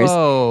 signatures.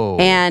 Whoa.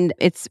 And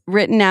it's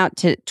written out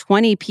to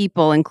 20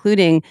 people,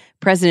 including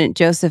President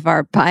Joseph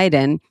R.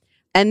 Biden.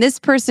 And this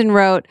person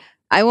wrote,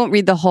 I won't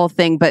read the whole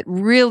thing, but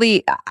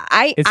really,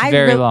 it's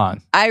very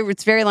long.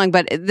 It's very long,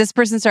 but this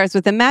person starts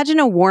with, imagine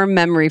a warm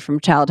memory from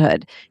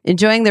childhood,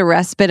 enjoying the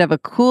respite of a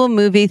cool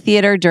movie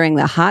theater during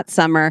the hot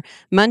summer,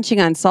 munching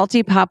on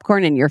salty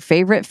popcorn and your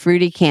favorite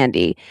fruity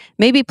candy,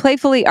 maybe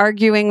playfully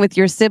arguing with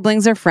your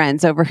siblings or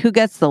friends over who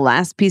gets the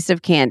last piece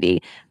of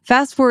candy.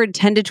 Fast forward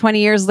 10 to 20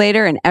 years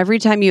later, and every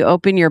time you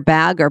open your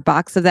bag or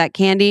box of that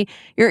candy,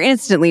 you're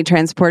instantly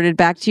transported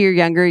back to your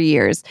younger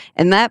years.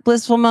 In that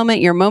blissful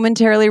moment, you're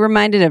momentarily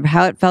reminded of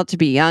how it felt to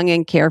be young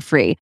and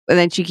carefree. And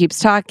then she keeps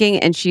talking,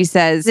 and she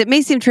says, it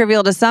may seem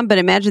trivial to some, but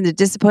imagine the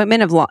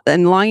disappointment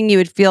and longing you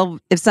would feel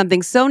if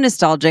something so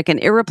nostalgic and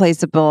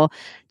irreplaceable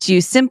to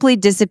you simply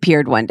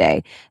disappeared one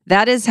day.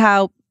 That is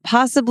how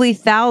possibly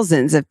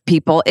thousands of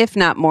people, if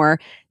not more,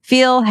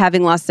 feel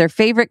having lost their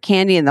favorite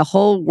candy in the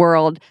whole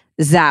world.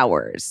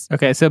 Zowers.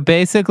 Okay, so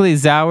basically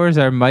Zowers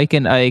are Mike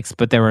and Ike's,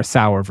 but they were a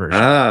sour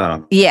version.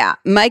 Oh. Yeah,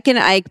 Mike and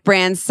Ike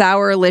brand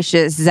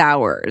Sourlicious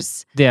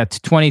Zowers. Yeah,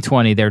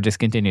 2020 they were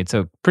discontinued.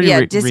 So pretty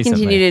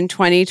discontinued recently. in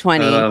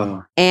 2020.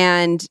 Oh.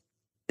 And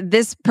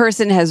this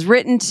person has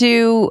written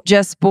to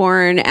Just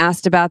Born,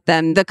 asked about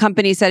them. The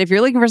company said, if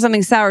you're looking for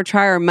something sour,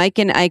 try our Mike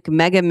and Ike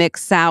Mega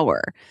Mix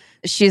Sour.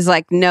 She's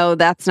like, no,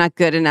 that's not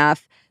good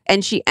enough.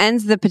 And she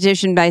ends the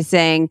petition by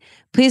saying,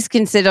 please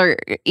consider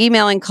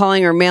emailing,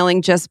 calling, or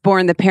mailing Just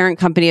Born, the parent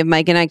company of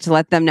Mike and Ike, to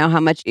let them know how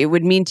much it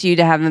would mean to you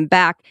to have them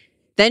back.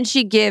 Then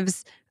she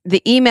gives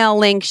the email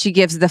link, she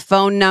gives the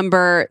phone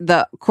number,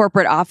 the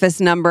corporate office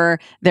number,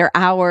 their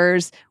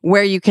hours,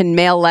 where you can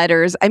mail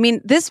letters. I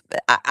mean, this,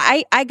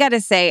 I got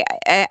to say,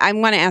 I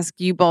want to ask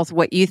you both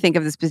what you think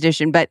of this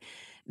petition, but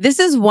this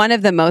is one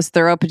of the most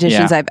thorough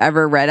petitions I've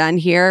ever read on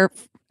here,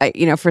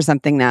 for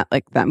something not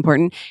like that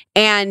important.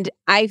 And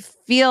I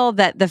feel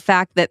that the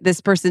fact that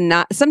this person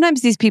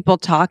sometimes these people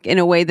talk in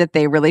a way that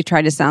they really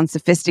try to sound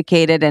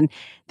sophisticated and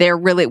they're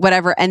really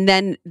whatever. And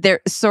then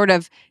they're sort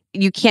of,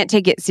 you can't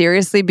take it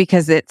seriously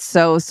because it's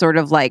so sort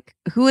of like,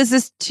 who is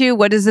this to?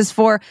 What is this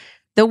for?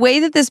 The way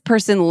that this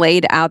person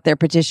laid out their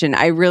petition,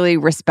 I really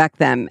respect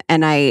them.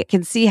 And I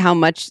can see how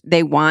much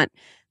they want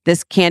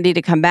this candy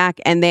to come back.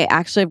 And they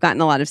actually have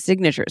gotten a lot of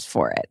signatures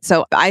for it.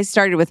 So I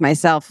started with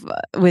myself,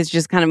 was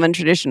just kind of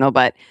untraditional,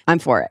 but I'm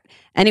for it.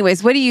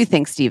 Anyways, what do you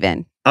think,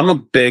 Stephen? I'm a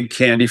big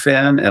candy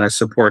fan and I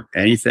support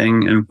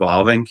anything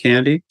involving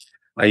candy.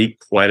 I eat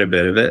quite a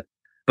bit of it.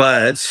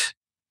 But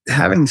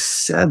having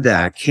said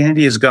that,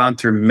 candy has gone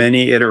through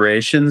many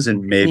iterations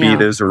and maybe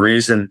there's a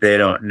reason they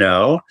don't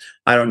know.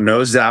 I don't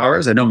know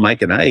Zowers. I know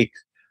Mike and Ike.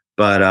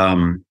 But,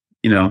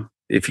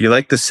 if you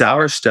like the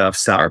sour stuff,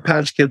 Sour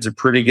Patch Kids are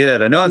pretty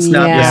good. I know it's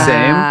not the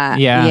same.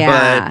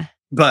 Yeah.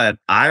 But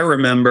I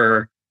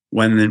remember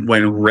when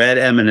red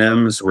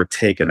M&Ms were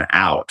taken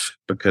out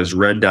because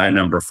red dye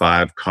number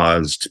 5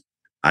 caused,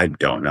 I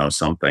don't know,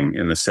 something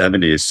in the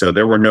 70s. So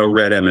there were no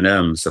red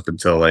M&Ms up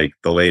until like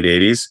the late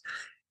 80s.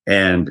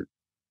 And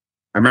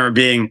I remember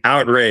being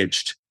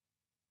outraged,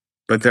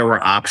 but there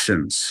were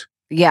options.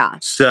 Yeah.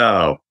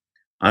 So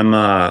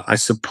I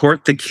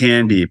support the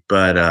candy,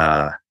 but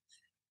I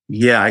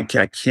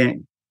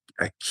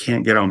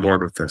can't get on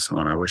board with this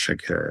one. I wish I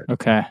could.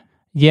 Okay.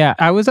 Yeah,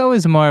 I was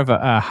always more of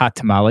a hot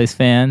tamales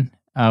fan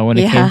when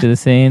it came to the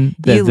scene.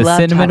 The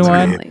cinnamon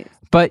one.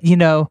 But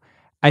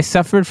I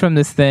suffered from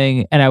this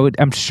thing, and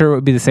I'm sure it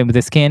would be the same with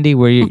this candy,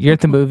 where you're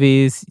at the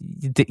movies,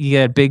 you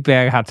get a big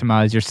bag of hot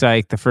tamales, you're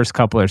psyched, the first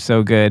couple are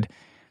so good.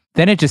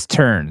 Then it just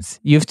turns.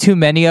 You have too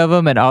many of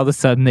them, and all of a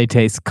sudden they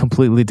taste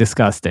completely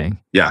disgusting.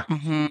 Yeah.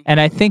 Mm-hmm. And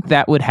I think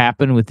that would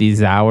happen with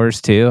these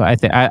Zowers too. I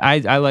think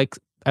I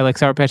like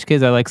Sour Patch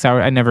Kids. I like sour.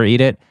 I never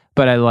eat it,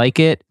 but I like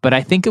it. But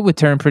I think it would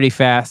turn pretty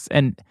fast.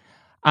 And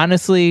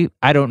honestly,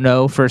 I don't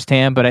know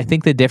firsthand, but I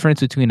think the difference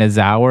between a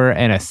Zower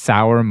and a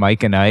sour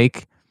Mike and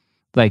Ike,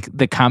 like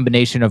the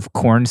combination of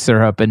corn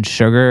syrup and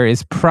sugar,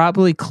 is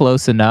probably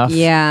close enough.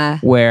 Yeah.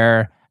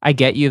 Where I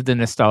get you have the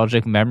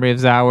nostalgic memory of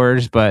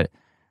Zowers, but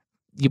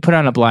you put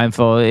on a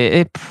blindfold,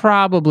 it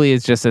probably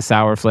is just a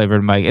sour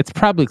flavored Mike. It's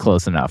probably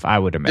close enough, I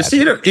would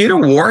imagine. Just eat a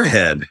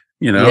Warhead,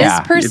 This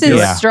person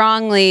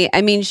strongly,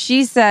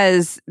 she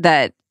says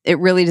that it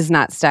really does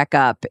not stack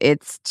up.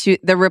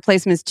 The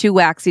replacement's too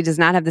waxy, does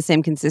not have the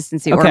same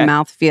consistency or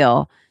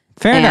mouthfeel.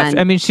 Fair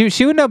enough.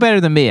 She would know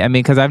better than me.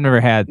 because I've never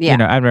had, I've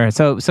never had.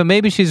 So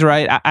maybe she's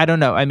right. I don't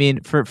know.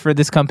 For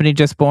this company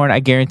Just Born, I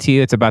guarantee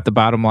you it's about the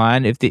bottom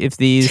line. If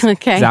these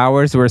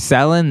Zowers were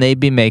selling, they'd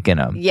be making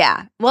them.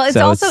 Yeah. Well, it's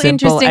also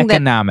interesting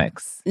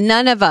economics. That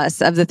none of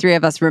the three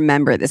of us,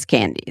 remember this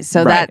candy.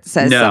 So that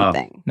says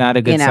something. Not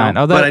a good sign.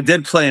 Although, but I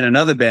did play in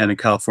another band in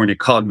California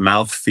called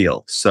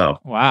Mouthfeel. So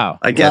wow,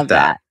 I get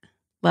that.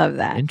 Love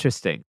that.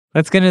 Interesting.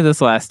 Let's get into this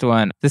last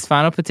one. This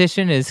final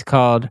petition is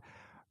called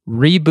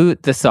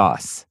Reboot the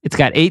Sauce. It's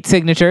got 8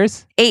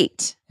 signatures.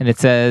 8. And it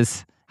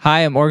says, hi,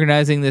 I'm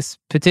organizing this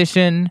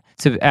petition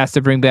to ask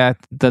to bring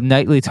back the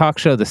nightly talk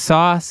show, The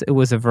Sauce. It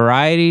was a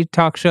variety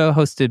talk show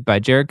hosted by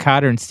Jared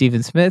Cotter and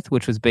Stephen Smith,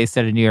 which was based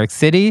out of New York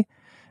City.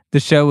 The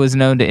show was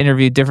known to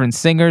interview different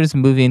singers,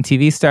 movie and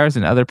TV stars,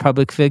 and other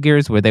public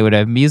figures where they would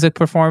have music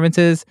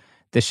performances.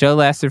 The show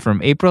lasted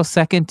from April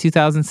 2nd,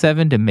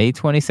 2007 to May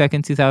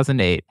 22nd,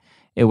 2008.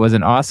 It was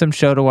an awesome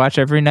show to watch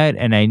every night,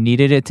 and I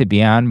needed it to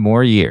be on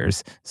more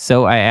years.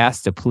 So I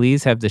asked to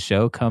please have the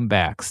show come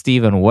back.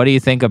 Stephen, what do you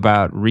think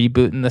about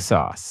rebooting The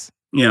Sauce?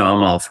 I'm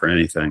all for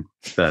anything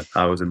that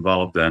I was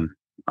involved in.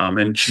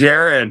 And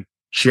Jared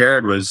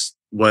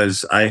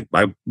was I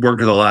worked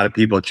with a lot of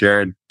people.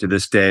 Jared, to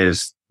this day,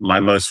 is my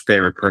most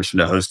favorite person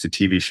to host a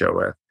TV show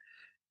with.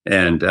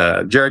 And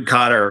Jared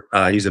Cotter,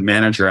 he's a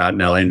manager out in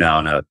LA now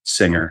and a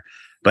singer.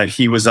 But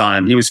he was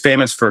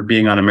famous for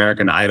being on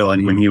American Idol.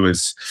 And when he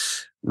was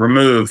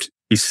removed,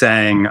 he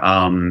sang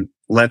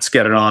Let's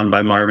Get It On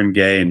by Marvin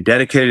Gaye and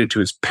dedicated it to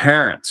his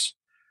parents,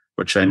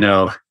 which I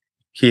know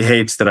he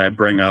hates that I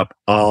bring up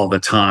all the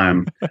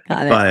time.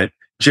 But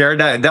Jared,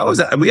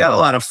 we had a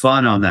lot of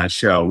fun on that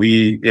show.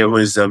 It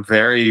was a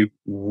very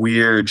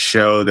weird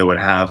show that would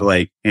have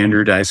like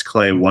Andrew Dice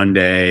Clay one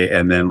day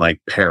and then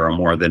like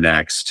Paramore the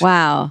next.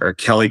 Wow. Or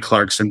Kelly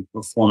Clarkson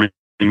performing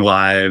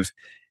live.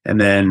 And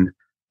then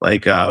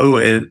like,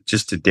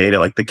 just to date it,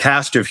 like the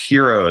cast of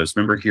Heroes.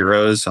 Remember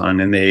Heroes in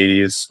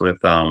the 80s with,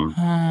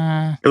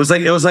 it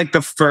was like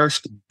the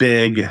first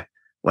big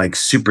like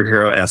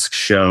superhero-esque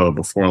show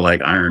before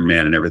like Iron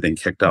Man and everything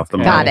kicked off the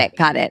model.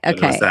 Got it.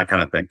 Okay. It was that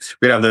kind of thing.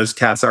 We'd have those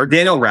cats. Our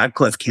Daniel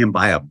Radcliffe came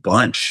by a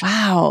bunch.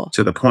 Wow.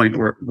 To the point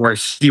where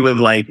he would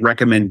like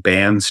recommend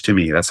bands to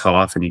me. That's how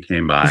often he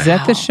came by. Is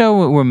that the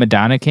show where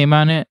Madonna came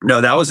on it?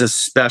 No, that was a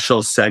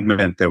special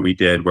segment that we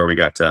did where we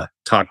got to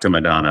talk to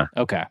Madonna.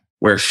 Okay.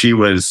 Where she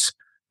was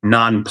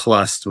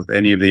nonplussed with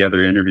any of the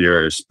other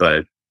interviewers,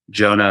 but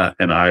Jonah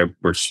and I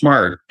were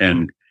smart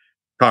and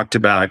talked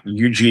about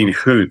Eugene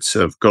Hoots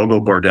of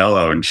Gogol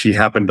Bordello, and she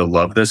happened to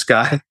love this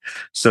guy.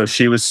 So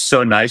she was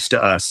so nice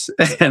to us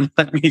and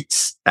let me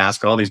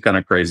ask all these kind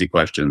of crazy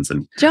questions.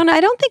 And Jonah,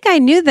 I don't think I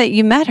knew that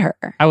you met her.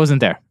 I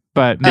wasn't there,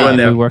 but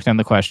we worked on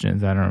the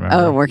questions. I don't remember.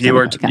 Oh, you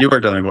worked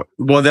on it.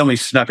 Well, then we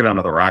snuck it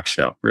onto the rock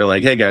show. We were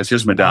like, hey guys,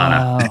 here's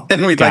Madonna.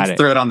 And we'd like to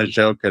throw it on the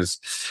show because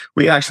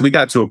we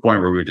got to a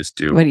point where we would just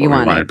do what you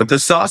wanted. But the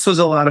sauce was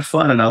a lot of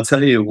fun. And I'll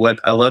tell you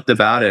what I loved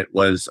about it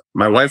was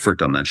my wife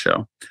worked on that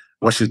show.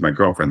 Well, she's my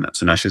girlfriend then,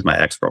 so now she's my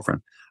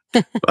ex-girlfriend.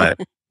 But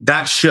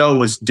that show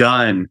was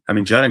done. I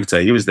mean, Jonah could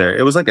say he was there.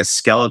 It was like a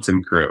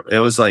skeleton crew. It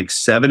was like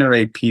 7 or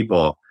 8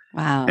 people.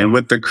 Wow. And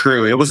with the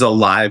crew, it was a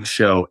live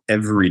show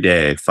every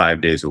day, 5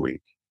 days a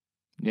week.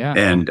 Yeah.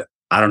 And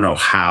I don't know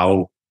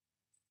how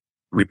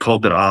we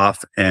pulled it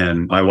off.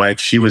 And my wife,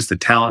 she was the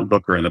talent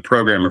booker and the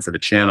programmer for the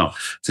channel.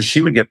 So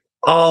she would get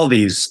all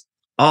these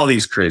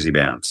crazy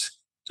bands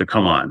to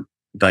come on,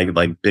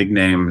 like big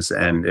names.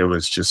 And it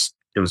was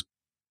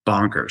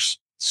bonkers,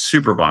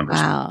 super bonkers.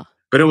 Wow.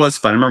 But it was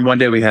fun. I remember one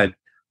day we had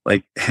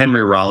like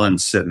Henry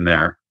Rollins sitting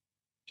there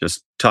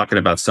just talking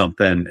about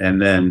something. And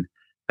then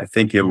I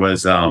think it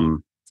was,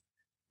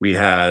 we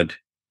had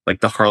like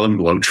the Harlem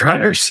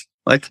Globetrotters.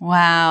 Like,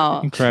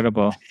 wow.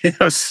 Incredible. It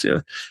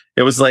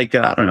was like,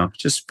 I don't know,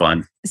 just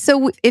fun.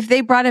 So if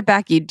they brought it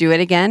back, you'd do it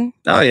again?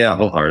 Oh yeah,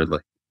 wholeheartedly.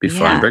 Be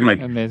fun.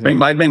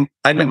 I'd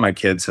make my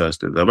kids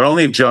host it though, but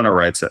only if Jonah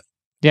writes it.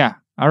 Yeah.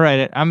 I'll write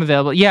it. I'm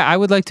available. Yeah, I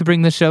would like to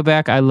bring the show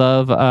back. I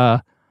love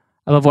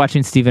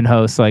watching Stephen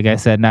host. Like I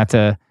said, not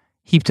to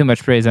heap too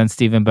much praise on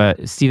Stephen,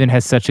 but Stephen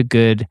has such a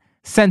good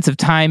sense of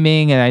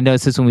timing. And I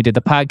noticed this when we did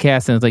the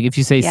podcast, and it's like if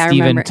you say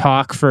Stephen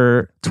talk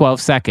for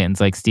 12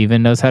 seconds, like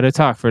Stephen knows how to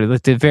talk for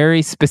like a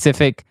very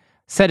specific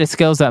set of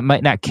skills that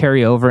might not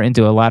carry over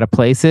into a lot of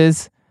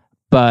places,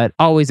 but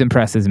always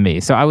impresses me.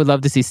 So I would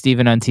love to see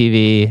Stephen on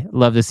TV.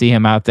 Love to see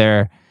him out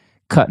there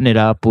cutting it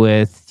up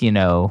with,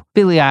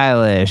 Billie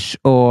Eilish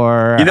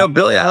or...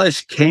 Billie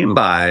Eilish came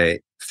by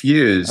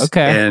Fuse.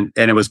 Okay. And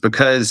it was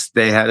because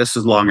this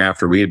was long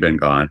after we had been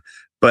gone,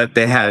 but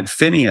they had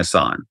Phineas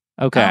on.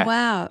 Okay. Oh,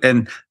 wow.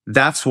 And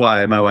that's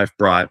why my wife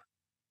brought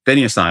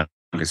Phineas on,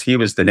 because he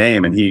was the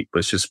name and he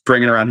was just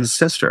bringing around his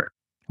sister.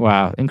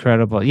 Wow.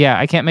 Incredible. Yeah.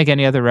 I can't make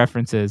any other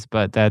references,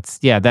 but that's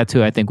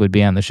who I think would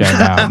be on the show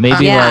now.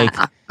 Maybe like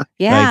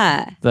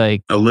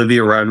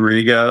Olivia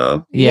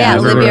Rodrigo. Yeah,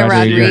 Olivia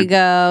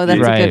Rodrigo.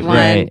 That's a good one.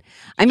 Right.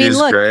 I mean,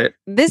 look, great.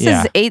 This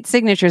is 8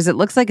 signatures. It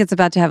looks like it's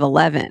about to have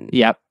 11.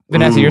 Yep.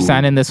 Vanessa, you're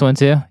signing this one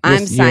too?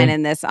 I'm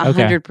signing this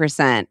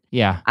 100%.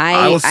 Yeah.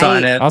 I will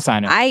sign it. I'll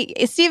sign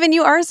it. Stephen,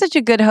 you are such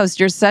a good host.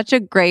 You're such a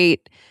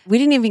great... We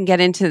didn't even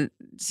get into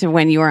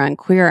when you were on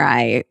Queer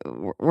Eye.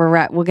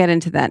 We'll get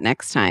into that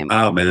next time.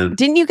 Oh, man.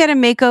 Didn't you get a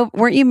makeover?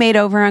 Weren't you made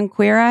over on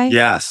Queer Eye?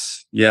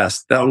 Yes.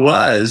 That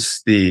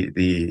was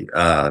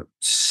the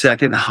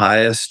second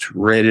highest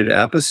rated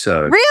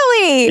episode.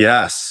 Really?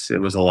 Yes. It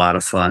was a lot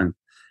of fun.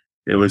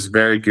 It was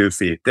very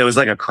goofy. It was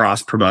like a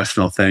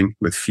cross-promotional thing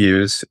with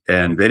Fuse,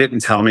 and they didn't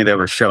tell me they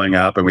were showing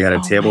up, and we had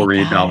a table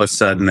read, and all of a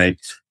sudden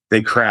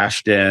they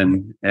crashed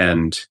in,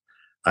 and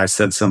I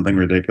said something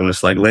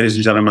ridiculous like, "Ladies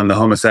and gentlemen, the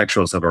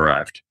homosexuals have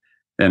arrived."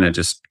 And it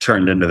just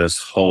turned into this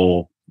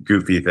whole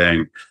goofy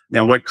thing.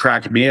 And what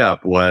cracked me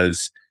up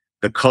was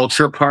the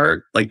culture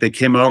part. Like they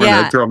came over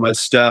and they'd throw my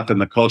stuff, and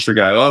the culture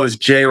guy, it was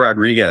Jay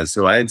Rodriguez.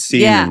 So I had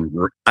seen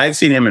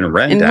him in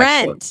Rent.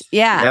 Rent.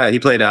 Yeah. He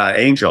played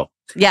Angel.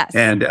 Yes.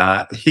 And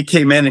he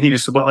came in and he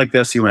just went like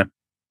this. He went,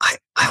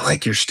 I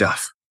like your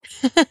stuff.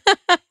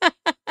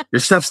 Your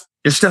stuff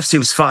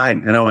seems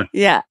fine. And I went,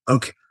 yeah.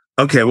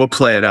 Okay, we'll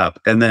play it up.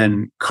 And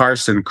then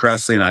Carson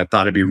Kressley and I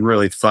thought it'd be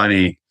really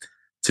funny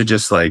to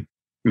just like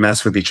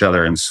mess with each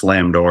other and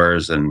slam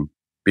doors and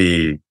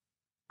be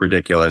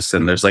ridiculous.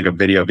 And there's like a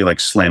video of me like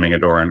slamming a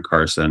door on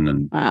Carson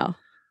and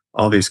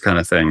all these kind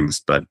of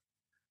things, but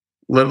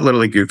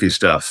literally goofy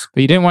stuff.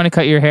 But you didn't want to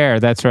cut your hair.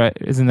 That's right.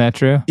 Isn't that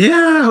true?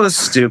 Yeah, it was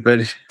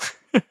stupid.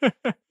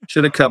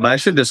 Should have cut. I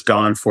should have just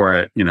gone for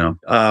it.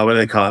 What do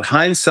they call it?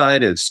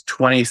 Hindsight is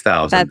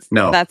 20,000.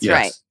 That's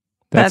right.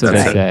 That's what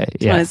right. I say.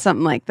 Just wanted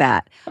something like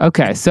that.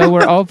 Okay, so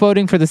we're all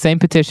voting for the same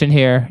petition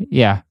here.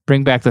 Yeah,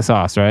 bring back the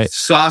sauce, right?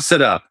 Sauce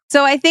it up.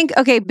 So I think,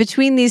 okay,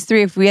 between these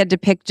three, if we had to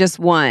pick just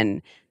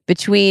one,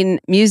 between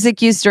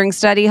music used during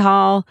study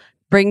hall,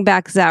 bring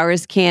back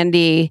Zauer's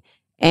candy,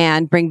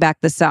 and bring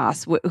back the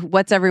sauce,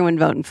 what's everyone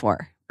voting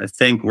for? I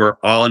think we're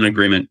all in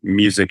agreement,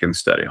 music and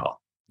study hall.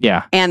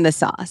 Yeah. And the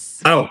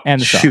sauce. Oh, and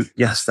the shoot. sauce.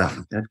 Yes, that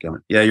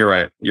one. Yeah, you're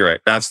right.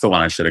 That's the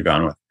one I should have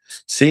gone with.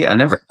 See, I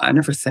never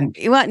think.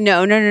 Well,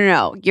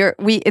 no.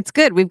 It's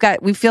good.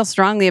 We feel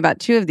strongly about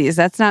two of these.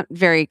 That's not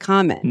very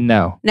common.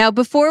 No. Now,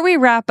 before we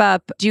wrap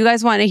up, do you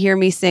guys want to hear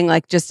me sing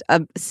like just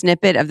a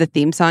snippet of the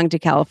theme song to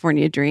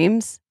California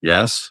Dreams?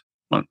 Yes,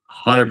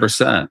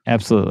 100%.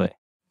 Absolutely.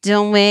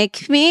 Don't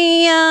wake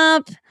me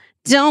up,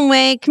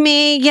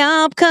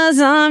 'cause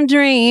I'm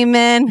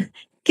dreaming.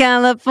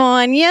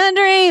 California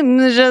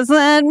dreams, just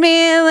let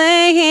me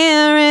lay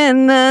here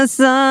in the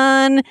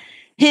sun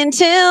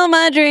until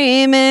my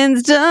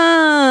dreaming's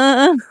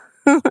done.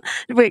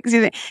 Wait,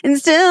 excuse me.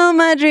 Until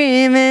my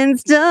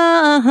dreaming's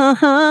done.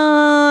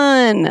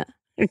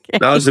 Okay.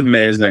 That was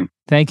amazing.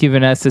 Thank you,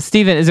 Vanessa.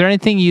 Steven, is there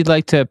anything you'd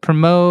like to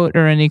promote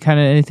or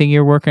anything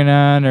you're working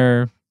on?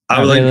 Or I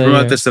would like to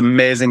promote this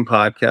amazing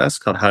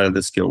podcast called How Did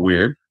This Get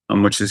Weird,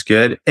 which is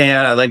good.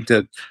 And I'd like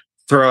to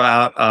throw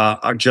out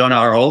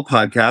our old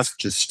podcast,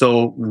 which is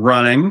still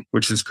running,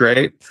 which is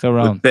great. Still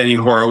running. With Benny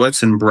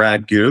Horowitz and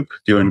Brad Goop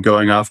doing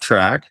Going Off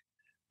Track.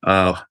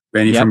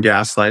 Benny from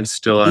Gaslight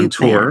still on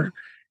tour.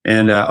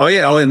 And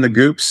and the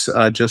Goops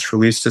just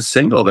released a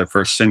single, their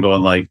first single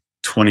in like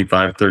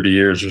 25, 30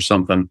 years or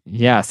something.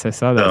 Yes, I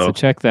saw that. So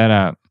check that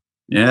out.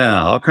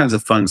 Yeah, all kinds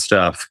of fun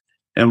stuff.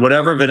 And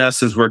whatever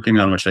Vanessa's working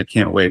on, which I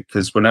can't wait,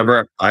 because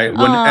whenever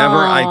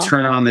I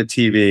turn on the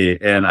TV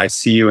and I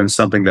see you in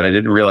something that I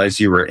didn't realize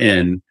you were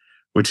in,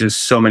 which is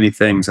so many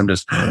things, I'm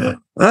just,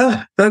 and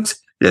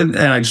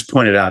I just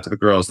point it out to the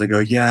girls. They go,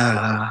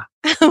 yeah.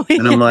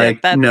 And I'm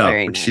like,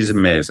 no, but she's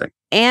amazing.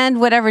 And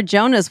whatever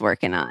Jonah's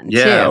working on.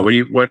 Yeah. Too.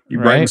 You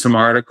writing some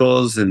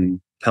articles and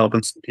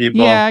helping some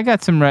people? Yeah, I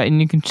got some writing.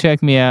 You can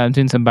check me out. I'm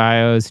doing some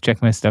bios.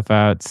 Check my stuff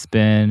out.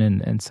 Spin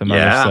and some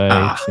other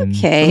sites. And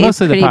most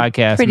of the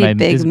podcast, pretty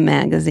big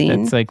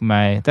magazine. That's like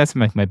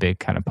my big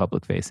kind of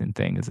public facing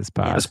thing. Is this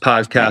podcast? Yeah, this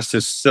podcast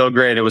is so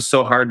great. It was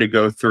so hard to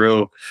go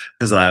through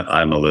because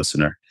I'm a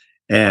listener,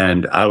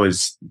 and I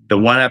was the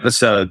one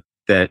episode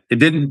that it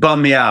didn't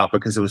bum me out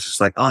because it was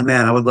just like, oh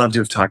man, I would love to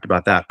have talked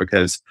about that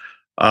because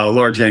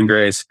Laura Jane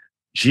Grace,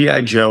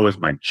 G.I. Joe was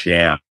my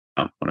jam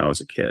when I was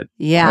a kid.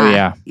 Yeah. Oh,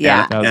 yeah.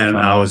 Yeah. And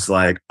I was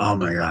like, oh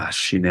my gosh,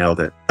 she nailed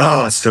it.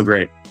 Oh, it's so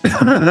great.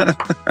 Yeah.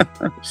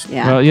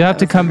 Well, you have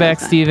to come back,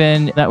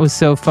 Steven. That was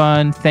so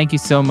fun. Thank you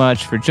so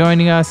much for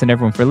joining us and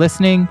everyone for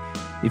listening.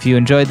 If you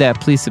enjoyed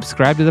that, please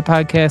subscribe to the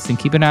podcast and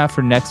keep an eye out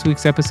for next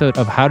week's episode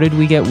of How Did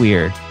We Get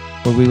Weird,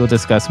 where we will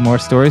discuss more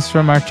stories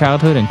from our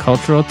childhood and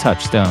cultural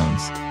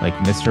touchstones, like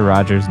Mr.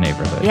 Rogers'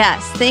 Neighborhood.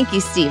 Yes. Thank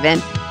you,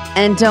 Steven.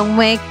 And don't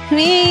wake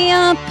me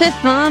up if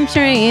I'm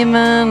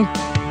dreaming.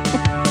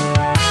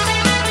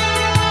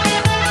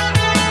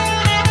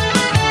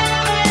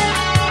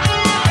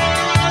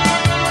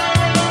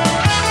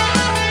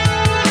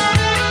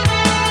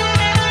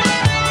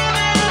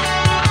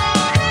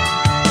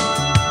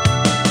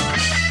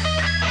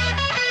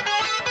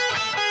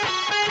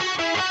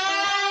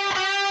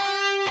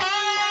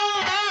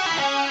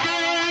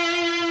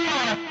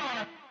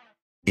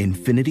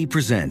 Infiniti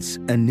presents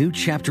a new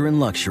chapter in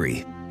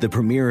luxury, the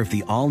premiere of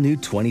the all-new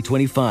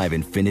 2025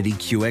 Infiniti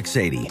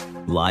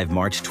QX80, live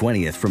March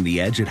 20th from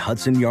the Edge at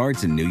Hudson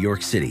Yards in New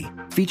York City,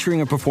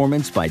 featuring a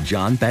performance by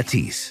John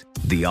Batiste.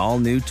 The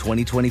all-new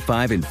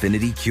 2025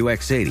 Infiniti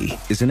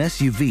QX80 is an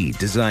SUV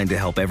designed to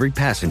help every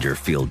passenger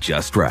feel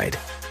just right.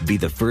 Be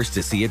the first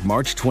to see it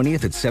March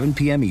 20th at 7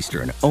 p.m.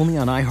 Eastern, only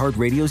on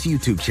iHeartRadio's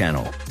YouTube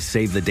channel.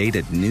 Save the date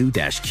at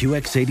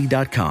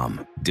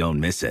new-QX80.com. Don't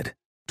miss it.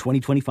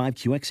 2025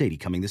 QX80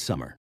 coming this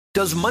summer.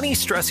 Does money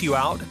stress you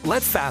out?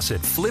 Let Facet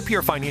flip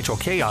your financial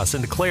chaos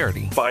into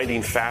clarity.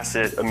 Finding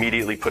Facet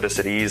immediately put us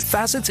at ease.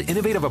 Facet's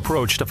innovative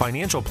approach to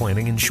financial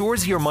planning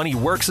ensures your money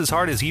works as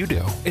hard as you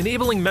do,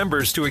 enabling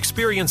members to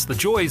experience the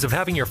joys of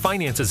having your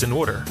finances in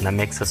order. And that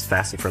makes us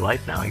Facet for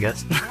life now, I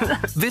guess.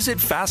 Visit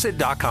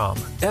Facet.com,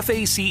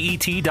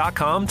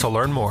 FACET.com to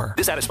learn more.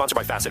 This ad is sponsored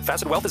by Facet.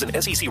 Facet Wealth is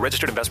an SEC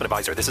registered investment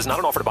advisor. This is not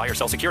an offer to buy or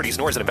sell securities,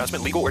 nor is it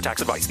investment, legal, or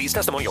tax advice. These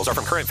testimonials are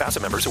from current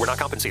Facet members who are not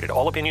compensated.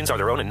 All opinions are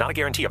their own and not a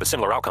guarantee of a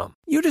similar outcome.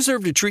 You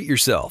deserve to treat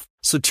yourself,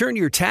 so turn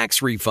your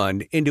tax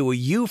refund into a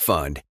U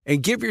fund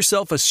and give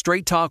yourself a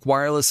Straight Talk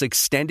Wireless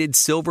Extended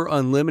Silver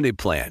Unlimited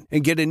plan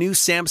and get a new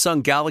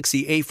Samsung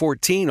Galaxy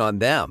A14 on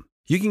them.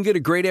 You can get a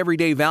great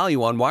everyday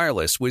value on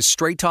wireless with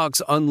Straight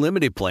Talk's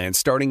Unlimited plan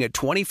starting at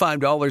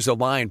 $25 a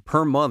line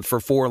per month for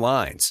 4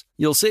 lines.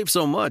 You'll save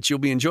so much you'll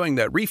be enjoying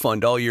that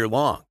refund all year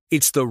long.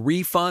 It's the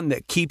refund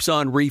that keeps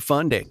on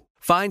refunding.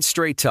 Find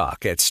Straight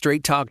Talk at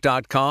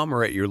straighttalk.com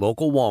or at your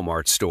local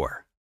Walmart store.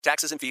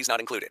 Taxes and fees not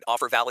included.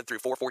 Offer valid through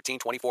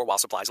 4/14/24 while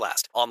supplies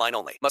last. Online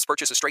only. Must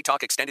purchase a Straight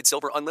Talk Extended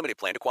Silver Unlimited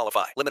plan to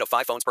qualify. Limit of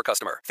 5 phones per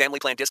customer. Family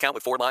plan discount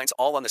with 4 lines,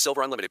 all on the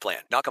Silver Unlimited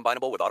plan. Not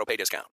combinable with autopay discount.